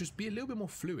 Just be a little bit more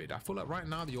fluid. I feel like right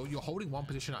now that you're holding one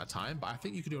position at a time, but I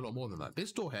think you could do a lot more than that.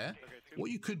 This door here, what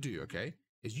you could do, okay,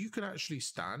 is you could actually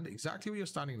stand exactly where you're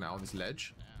standing now on this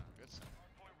ledge.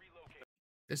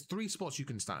 There's 3 spots you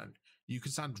can stand. You can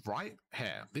stand right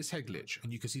here, this head glitch,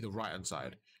 and you can see the right hand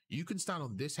side. You can stand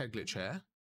on this head glitch here,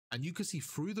 and you can see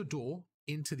through the door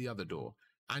into the other door,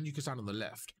 and you can stand on the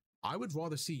left. I would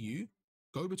rather see you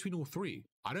go between all 3.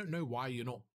 I don't know why you're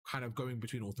not kind of going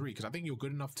between all 3, because I think you're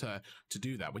good enough to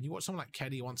do that. When you watch someone like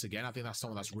Kenny, once again, I think that's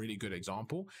someone that's really good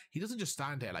example. He doesn't just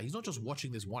stand there. Like, he's not just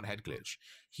watching this one head glitch.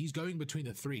 He's going between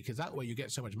the 3, because that way you get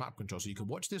so much map control. So you can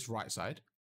watch this right side,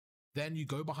 then you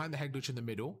go behind the head glitch in the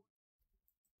middle,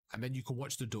 and then you can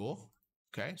watch the door.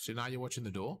 Okay, so now you're watching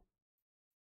the door.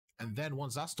 And then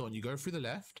once that's done, you go through the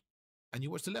left and you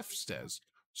watch the left stairs.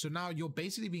 So now you're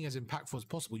basically being as impactful as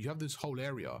possible. You have this whole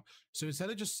area. So instead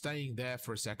of just staying there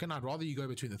for a second, I'd rather you go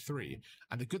between the 3.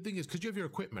 And the good thing is, because you have your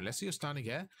equipment, let's say you're standing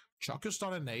here, chuck your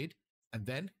starter nade, and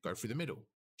then go through the middle.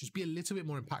 Just be a little bit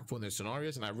more impactful in those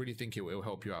scenarios, and I really think it will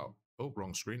help you out. Oh,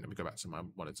 wrong screen. Let me go back to my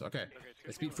monitor. Okay,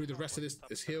 let's speed through the rest of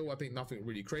this hill. I think nothing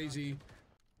really crazy.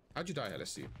 How'd you die here?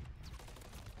 Let's see.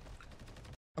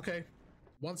 Okay.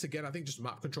 Once again, I think just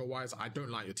map control wise, I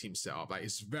don't like your team setup. Like,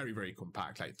 it's very, very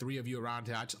compact. Like 3 of you around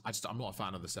here. I'm not a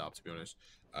fan of the setup, to be honest.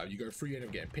 You go free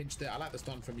and getting pinched there. I like the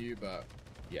stun from you, but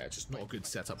yeah, it's just not a good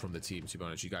setup from the team, to be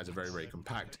honest. You guys are very, very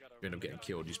compact. You end up getting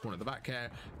killed. You spawn at the back here,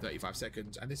 35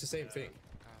 seconds, and it's the same thing.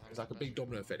 It's like a big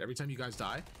domino effect. Every time you guys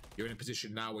die, you're in a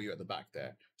position now where you're at the back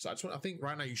there. So I think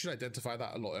right now you should identify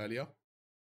that a lot earlier.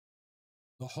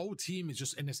 The whole team is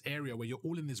just in this area where you're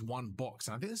all in this one box.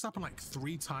 And I think this happened like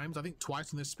 3 times, I think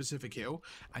twice on this specific hill,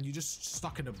 and you're just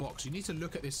stuck in a box. You need to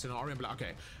look at this scenario and be like,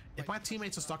 okay, if my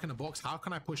teammates are stuck in a box, how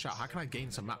can I push out? How can I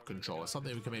gain some map control? It's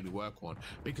something we can maybe work on.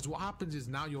 Because what happens is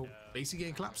now you're basically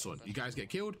getting collapsed on. You guys get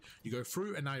killed, you go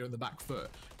through, and now you're on the back foot.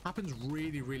 Happens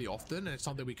really, really often, and it's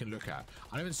something we can look at.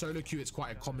 I know in solo queue it's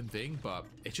quite a common thing, but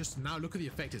it's just now look at the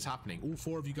effect it's happening. All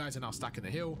 4 of you guys are now stacking the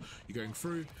hill. You're going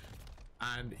through.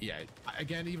 And yeah,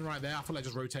 again, even right there, I feel like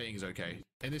just rotating is okay.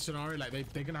 In this scenario, like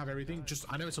they're gonna have everything. Just,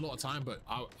 I know it's a lot of time, but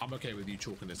I'm okay with you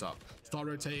chalking this up. Start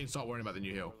rotating, start worrying about the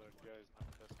new hill.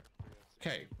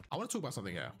 Okay, I want to talk about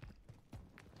something here.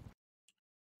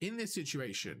 In this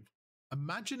situation,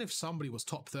 imagine if somebody was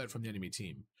top 3rd from the enemy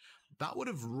team. That would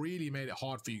have really made it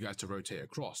hard for you guys to rotate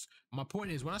across. My point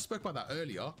is, when I spoke about that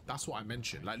earlier, that's what I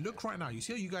mentioned. Like, look right now, you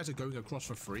see how you guys are going across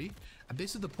for free? And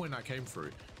this is the point I came through.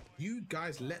 You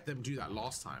guys let them do that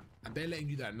last time, and they're letting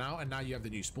you do that now, and now you have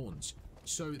the new spawns.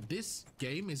 So this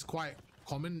game is quite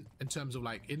common in terms of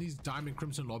like in these Diamond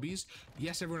Crimson lobbies.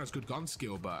 Yes, everyone has good gun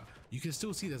skill, but you can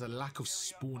still see there's a lack of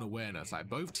spawn awareness. Like,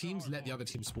 both teams let the other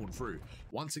team spawn through.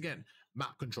 Once again,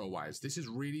 map control wise. This is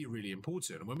really, really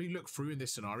important. And when we look through in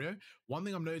this scenario, one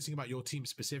thing I'm noticing about your team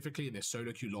specifically in this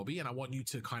solo queue lobby, and I want you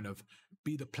to kind of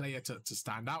be the player to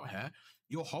stand out here,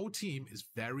 your whole team is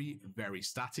very, very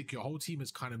static. Your whole team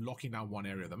is kind of locking down one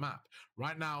area of the map.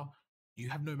 Right now, you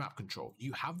have no map control.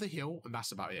 You have the hill, and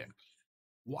that's about it.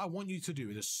 What I want you to do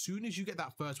is as soon as you get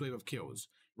that first wave of kills,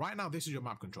 right now, this is your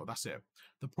map control. That's it.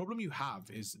 The problem you have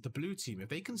is the blue team, if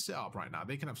they can set up right now,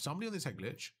 they can have somebody on this head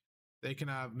glitch. They can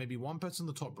have maybe one person on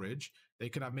the top bridge. They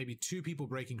could have maybe two people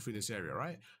breaking through this area,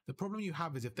 right? The problem you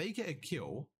have is if they get a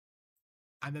kill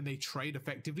and then they trade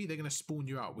effectively, they're going to spawn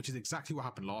you out, which is exactly what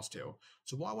happened last hill.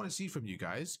 So what I want to see from you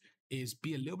guys is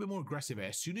be a little bit more aggressive here.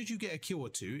 As soon as you get a kill or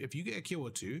two, if you get a kill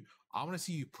or two, I want to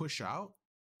see you push out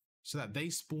so that they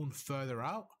spawn further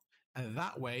out. And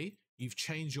that way, you've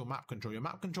changed your map control. Your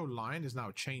map control line is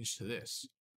now changed to this.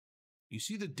 You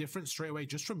see the difference straight away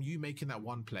just from you making that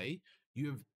one play. You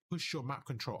have pushed your map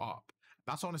control up.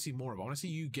 That's what I want to see more of. I want to see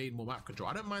you gain more map control.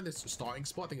 I don't mind this starting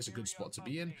spot. I think it's a good spot to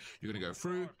be in. You're going to go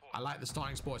through. I like the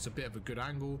starting spot. It's a bit of a good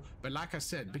angle. But like I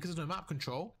said, because there's no map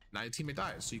control, now your teammate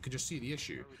dies. So you can just see the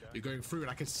issue. You're going through and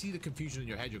I can see the confusion in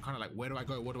your head. You're kind of like, where do I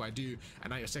go? What do I do?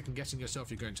 And now you're second guessing yourself.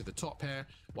 You're going to the top here.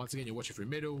 Once again, you're watching through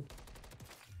middle.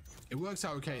 It works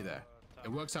out okay there.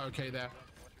 It works out okay there.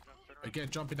 Again,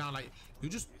 jumping down, like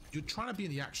you're trying to be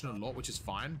in the action a lot, which is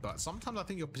fine, but sometimes I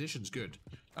think your position's good.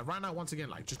 Like right now, once again,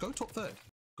 like just go top third.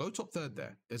 Go top third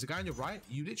there. There's a guy on your right,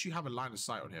 you literally have a line of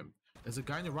sight on him. There's a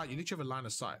guy on your right, you literally have a line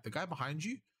of sight. The guy behind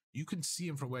you, you can see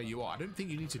him from where you are. I don't think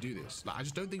you need to do this. Like I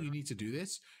just don't think you need to do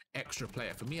this extra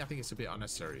player. For me, I think it's a bit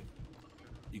unnecessary.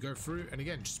 You go through, and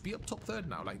again, just be up top third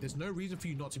now. Like there's no reason for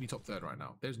you not to be top third right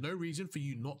now. There's no reason for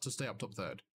you not to stay up top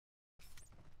third.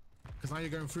 Because now you're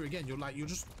going through again,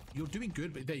 you're doing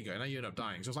good, but there you go, now you end up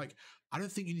dying. So it's like, I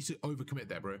don't think you need to overcommit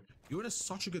there, bro. You're in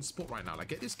such a good spot right now. Like,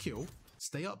 get this kill,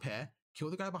 stay up here,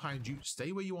 kill the guy behind you,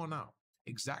 stay where you are now.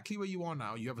 Exactly where you are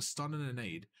now. You have a stun and a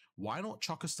nade. Why not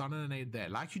chuck a stun and a nade there?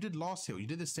 Like you did last hill. You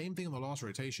did the same thing in the last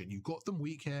rotation. You got them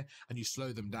weak here and you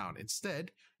slow them down. Instead,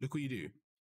 look what you do.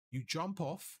 You jump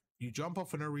off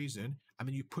for no reason, and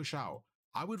then you push out.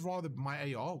 I would rather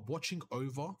my AR watching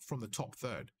over from the top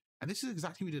third. And this is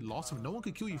exactly what we did last time. No one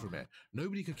could kill you from it.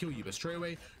 Nobody could kill you. But straight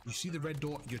away, you see the red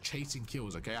dot, you're chasing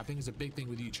kills, okay? I think it's a big thing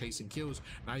with you chasing kills.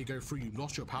 Now you go through, you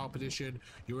lost your power position.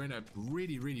 You're in a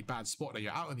really, really bad spot. Now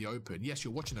you're out in the open. Yes,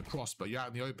 you're watching the cross, but you're out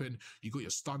in the open. You got your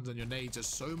stuns and your nades. There's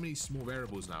so many small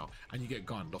variables now. And you get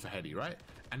gunned off a heady, right?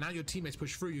 And now your teammates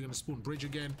push through. You're going to spawn bridge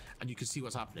again, and you can see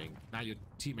what's happening. Now your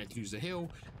teammates lose the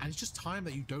hill, and it's just time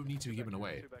that you don't need to be given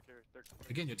away.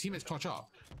 Again, your teammates clutch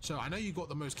up. So I know you got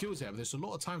the most kills here, but there's a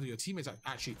lot of times where your teammates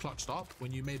actually clutched up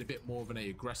when you made a bit more of an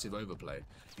aggressive overplay.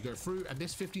 You go through, and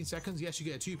this 15 seconds, yes, you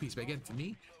get a two-piece, but again, for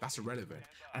me, that's irrelevant.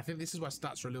 And I think this is why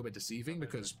stats are a little bit deceiving,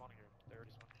 because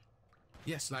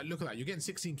yes, like look at that, you're getting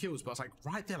 16 kills, but it's like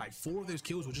right there, like 4 of those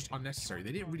kills were just unnecessary.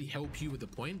 They didn't really help you with the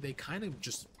point. They kind of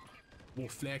just more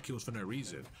flare kills for no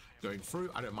reason. Going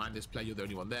through, I don't mind this play, you're the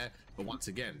only one there, but once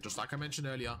again, just like I mentioned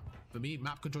earlier, for me,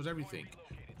 map controls everything.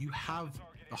 You have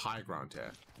the high ground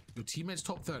here. Your teammate's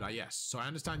top third, yes, so I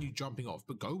understand you jumping off,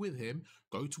 but go with him,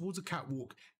 go towards a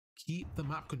catwalk, keep the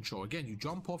map control. Again, you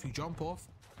jump off,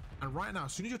 and right now,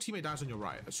 as soon as your teammate dies on your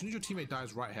right, as soon as your teammate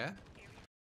dies right here,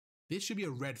 this should be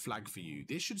a red flag for you.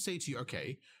 This should say to you,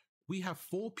 okay, we have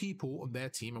 4 people on their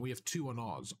team and we have 2 on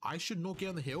ours. I should not get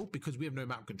on the hill because we have no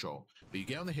map control. But you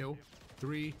get on the hill,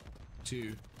 3,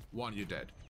 2, 1, you're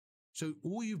dead. So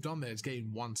all you've done there is gain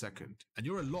 1 second, and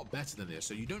you're a lot better than this.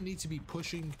 So you don't need to be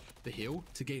pushing the hill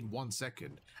to gain 1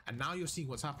 second. And now you're seeing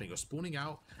what's happening. You're spawning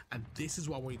out, and this is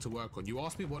what I want you to work on. You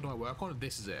asked me, what do I work on? And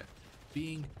this is it.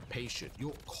 Being patient.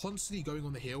 You're constantly going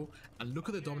on the hill, and look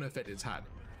at the domino effect it's had.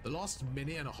 The last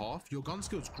minute and a half, your gun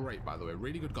skill's great, by the way.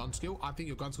 Really good gun skill. I think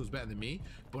your gun skill's better than me.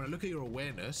 But when I look at your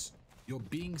awareness, you're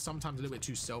being sometimes a little bit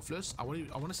too selfless. I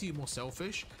want to see you more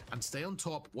selfish and stay on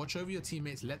top, watch over your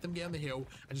teammates, let them get on the hill,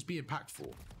 and just be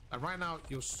impactful. And right now,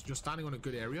 you're standing on a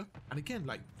good area. And again,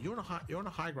 like you're on a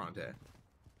high ground here.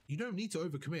 You don't need to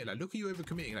overcommit. Like look at you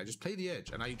overcommitting. Like just play the edge,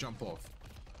 and now you jump off.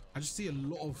 I just see a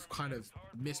lot of kind of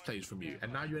misplays from you,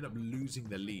 and now you end up losing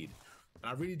the lead. And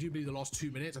I really do believe the last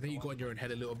 2 minutes, I think you got in your own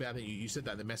head a little bit. I think you said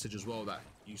that in the message as well, that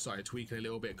you started tweaking a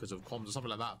little bit because of comms or something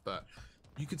like that. But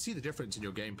you can see the difference in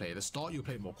your gameplay. At the start, you were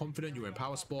playing more confident, you were in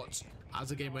power spots. As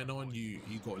the game went on, you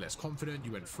got less confident,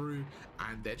 you went through,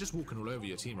 and they're just walking all over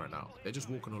your team right now. They're just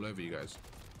walking all over you guys.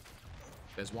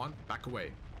 There's one, back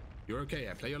away. You're okay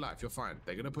here, play your life, you're fine.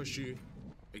 They're gonna push you.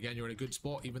 Again, you're in a good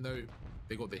spot, even though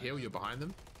they got the hill, you're behind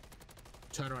them.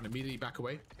 Turn around, immediately back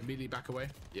away,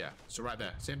 Yeah, so right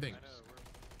there, same thing.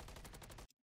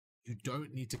 You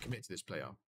don't need to commit to this player.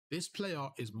 This player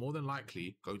is more than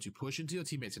likely going to push into your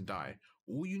teammates and die.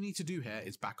 All you need to do here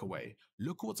is back away.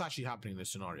 Look what's actually happening in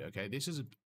this scenario, okay? This is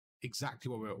exactly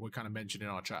what we're kind of mentioning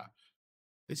in our chat.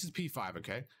 This is P5,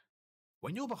 okay?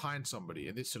 When you're behind somebody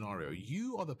in this scenario,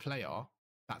 you are the player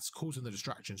that's causing the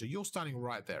distraction. So you're standing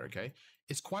right there, okay?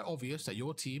 It's quite obvious that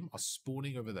your team are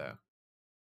spawning over there.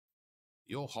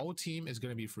 Your whole team is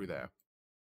going to be through there.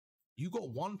 You got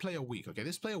one player weak, okay?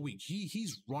 This player weak,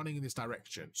 he's running in this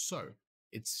direction. So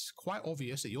it's quite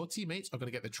obvious that your teammates are going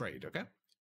to get the trade, okay?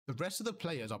 The rest of the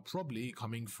players are probably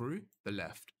coming through the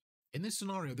left. In this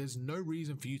scenario, there's no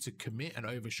reason for you to commit and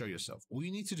overshow yourself. All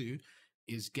you need to do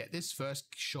is get this first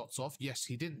shots off. Yes,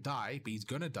 he didn't die, but he's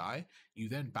going to die. You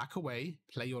then back away,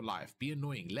 play your life, be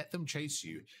annoying, let them chase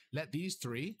you. Let these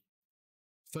three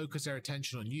focus their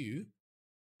attention on you,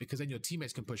 because then your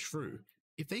teammates can push through.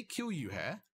 If they kill you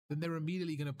here, then they're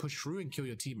immediately going to push through and kill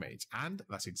your teammates. And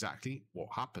that's exactly what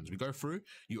happens. We go through,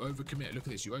 you overcommit. Look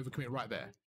at this, you overcommit right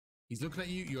there. He's looking at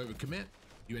you, you overcommit,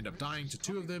 you end up dying to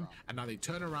two of them, and now they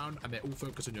turn around and they're all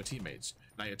focused on your teammates.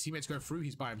 Now your teammates go through,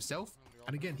 he's by himself,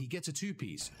 and again, he gets a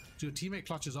two-piece. So your teammate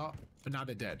clutches up, but now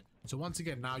they're dead. So once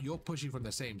again, now you're pushing from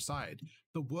the same side.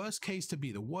 The worst case to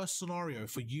be, the worst scenario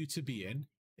for you to be in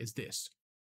is this.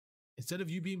 Instead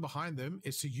of you being behind them,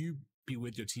 it's to you be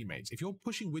with your teammates. If you're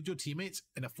pushing with your teammates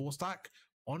in a 4-stack,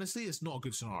 honestly, it's not a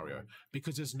good scenario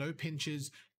because there's no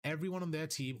pinches. Everyone on their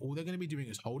team, all they're going to be doing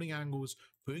is holding angles,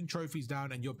 putting trophies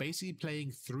down, and you're basically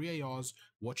playing 3 ARs,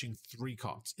 watching 3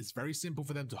 cuts. It's very simple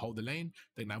for them to hold the lane.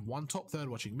 They're going to have one top third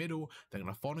watching middle. They're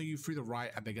going to funnel you through the right,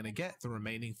 and they're going to get the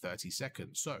remaining 30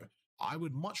 seconds. So I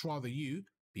would much rather you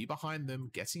be behind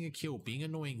them, getting a kill, being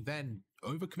annoying, then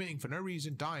overcommitting for no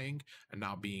reason, dying, and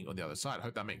now being on the other side. I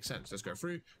hope that makes sense. Let's go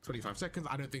through 25 seconds.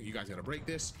 I don't think you guys are going to break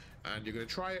this, and you're going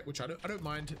to try it, which I don't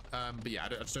mind. But yeah, I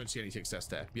just don't see any success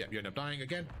there. Yeah, you end up dying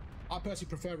again. I personally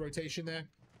prefer rotation there,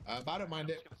 but I don't mind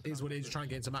it. It is what it is. You're trying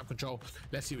to gain some map control.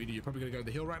 Let's see what you do. You're probably going to go to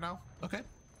the hill right now. Okay,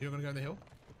 you're going to go to the hill.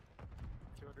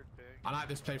 I like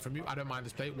this play from you. I don't mind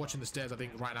this play. Watching the stairs, I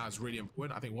think right now is really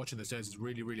important. I think watching the stairs is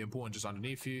really, really important. Just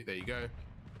underneath you. There you go.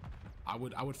 I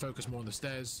would focus more on the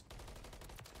stairs.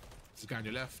 This guy on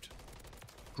your left.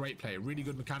 Great play. Really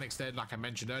good mechanics there. Like I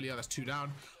mentioned earlier, that's 2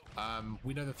 down.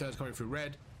 We know the third's coming through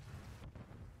red.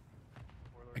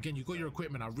 Again, you've got your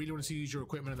equipment. I really want to see you use your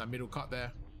equipment in that middle cut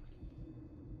there.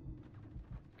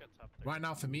 Right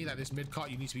now, for me, like this mid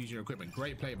cut, you need to be using your equipment.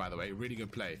 Great play, by the way. Really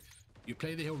good play. You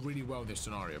play the hill really well in this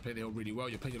scenario. Play the hill really well.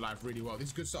 You play your life really well. This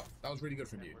is good stuff. That was really good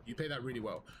from you. You played that really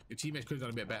well. Your teammates could have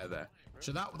done a bit better there.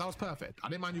 So that was perfect. I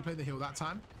didn't mind you playing the hill that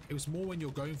time. It was more when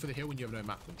you're going for the hill when you have no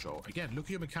map control. Again, look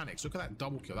at your mechanics. Look at that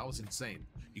double kill. That was insane.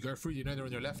 You go through, you know they're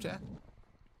on your left here.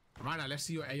 Right now, let's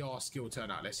see your AR skill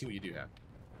turn out. Let's see what you do here.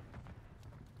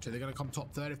 So they're going to come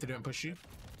top third if they don't push you.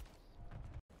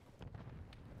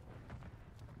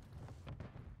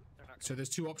 So there's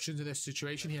 2 options in this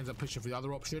situation. He ends up pushing for the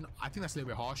other option. I think that's a little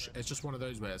bit harsh. It's just one of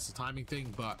those where it's a timing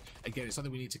thing, but again, it's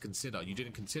something we need to consider. You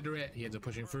didn't consider it. He ends up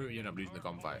pushing through. You end up losing the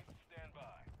gunfight.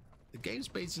 The game's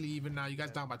basically even now. You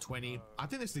guys down by 20. I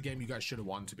think this is the game you guys should have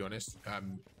won, to be honest.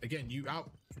 Again, you kind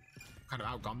of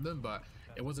outgunned them, but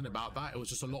it wasn't about that. It was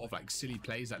just a lot of like silly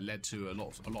plays that led to a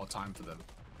lot of time for them.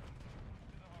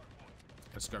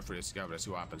 Let's go through this together. Let's see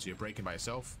what happens. So you're breaking by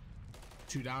yourself.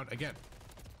 2 down again.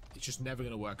 It's just never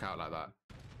going to work out like that.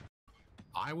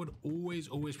 I would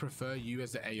always prefer you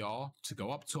as the AR to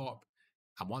go up top,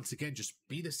 and once again just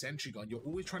be the sentry gun.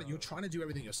 You're trying to do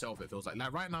everything yourself. It feels like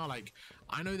right now, like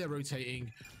I know they're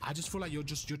rotating. I just feel like you're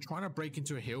trying to break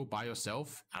into a hill by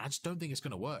yourself, and I just don't think it's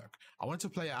going to work. I wanted to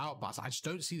play it out, but I just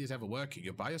don't see this ever working.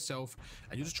 You're by yourself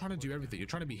and you're just trying to do everything. You're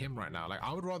trying to be him right now. Like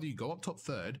I would rather you go up top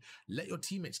third, let your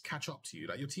teammates catch up to you.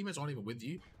 Like your teammates aren't even with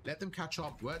you. Let them catch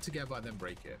up, work together, and then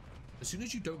break it. As soon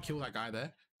as you don't kill that guy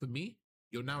there, for me,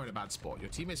 you're now in a bad spot. Your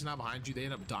teammates are now behind you. They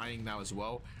end up dying now as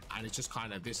well. And it's just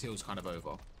kind of, this hill's kind of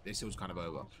over. This hill's kind of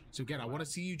over. So again, I want to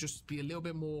see you just be a little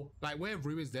bit more, like where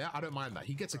Rue is there, I don't mind that.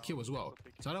 He gets a kill as well.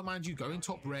 So I don't mind you going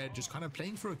top red, just kind of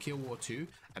playing for a kill or 2,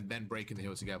 and then breaking the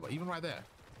hill together. Even right there.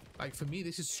 Like for me,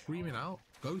 this is screaming out,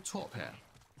 go top here.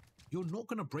 You're not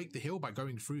going to break the hill by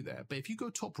going through there. But if you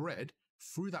go top red,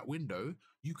 through that window,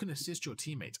 you can assist your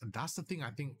teammates. And that's the thing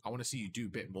I think I want to see you do a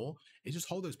bit more, is just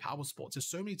hold those power spots. There's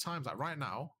so many times, like right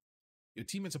now, your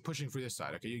teammates are pushing through this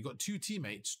side, okay? You've got 2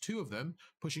 teammates, 2 of them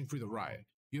pushing through the right.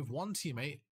 You have 1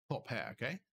 teammate top here,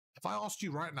 okay? If I asked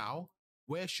you right now,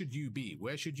 where should you be?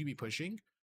 Where should you be pushing?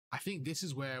 I think this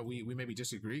is where we maybe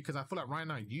disagree, because I feel like right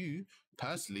now you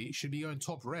personally should be going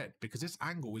top red, because this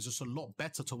angle is just a lot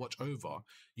better to watch over.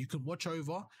 You can watch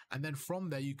over, and then from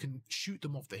there you can shoot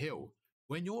them off the hill.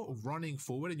 when you're running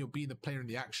forward and you're being the player in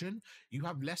the action, you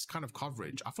have less kind of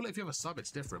coverage. I feel like if you have a sub, it's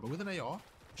different. But with an AR,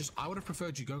 I would have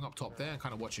preferred you going up top there and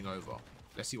kind of watching over.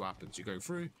 Let's see what happens. You go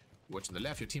through, you watch on the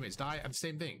left, your teammates die, and the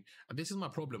same thing. And this is my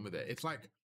problem with it. It's like,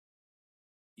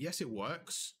 yes, it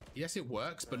works. Yes, it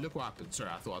works. But look what happens. Sorry,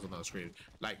 I thought I was on the screen.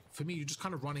 Like, for me, you're just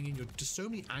kind of running in. You're just so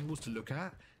many angles to look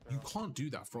at. You can't do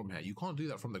that from here. You can't do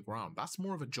that from the ground. That's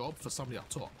more of a job for somebody up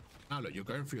top. Now, look, you're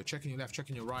going through, you're checking your left,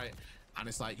 checking your right, and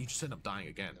it's like you just end up dying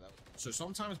again. So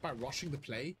sometimes by rushing the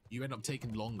play, you end up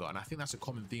taking longer, and I think that's a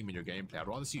common theme in your gameplay. I'd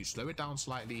rather see you slow it down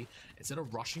slightly. Instead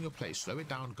of rushing your play, slow it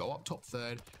down, go up top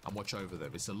third, and watch over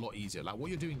them. It's a lot easier. Like what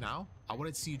you're doing now, I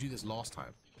wanted to see you do this last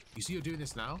time. You see you're doing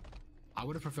this now? I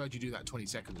would have preferred you do that 20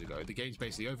 seconds ago. The game's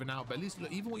basically over now, but at least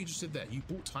look, even what you just did there, you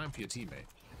bought time for your teammate.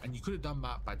 And you could have done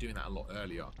that by doing that a lot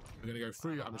earlier. We're going to go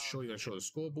through, I'm sure you're going to show the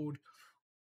scoreboard.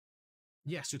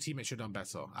 Yes, your teammate should have done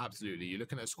better. Absolutely. You're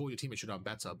looking at a score, your teammate should have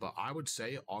done better. But I would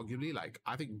say, arguably, like,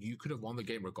 I think you could have won the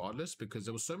game regardless, because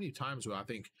there were so many times where I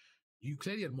think you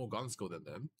clearly had more gun skill than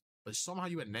them, but somehow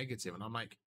you went negative. And I'm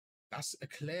like, that's a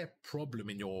clear problem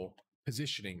in your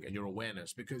positioning and your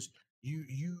awareness, because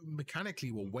you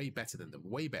mechanically were way better than them,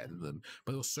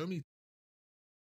 but there were so many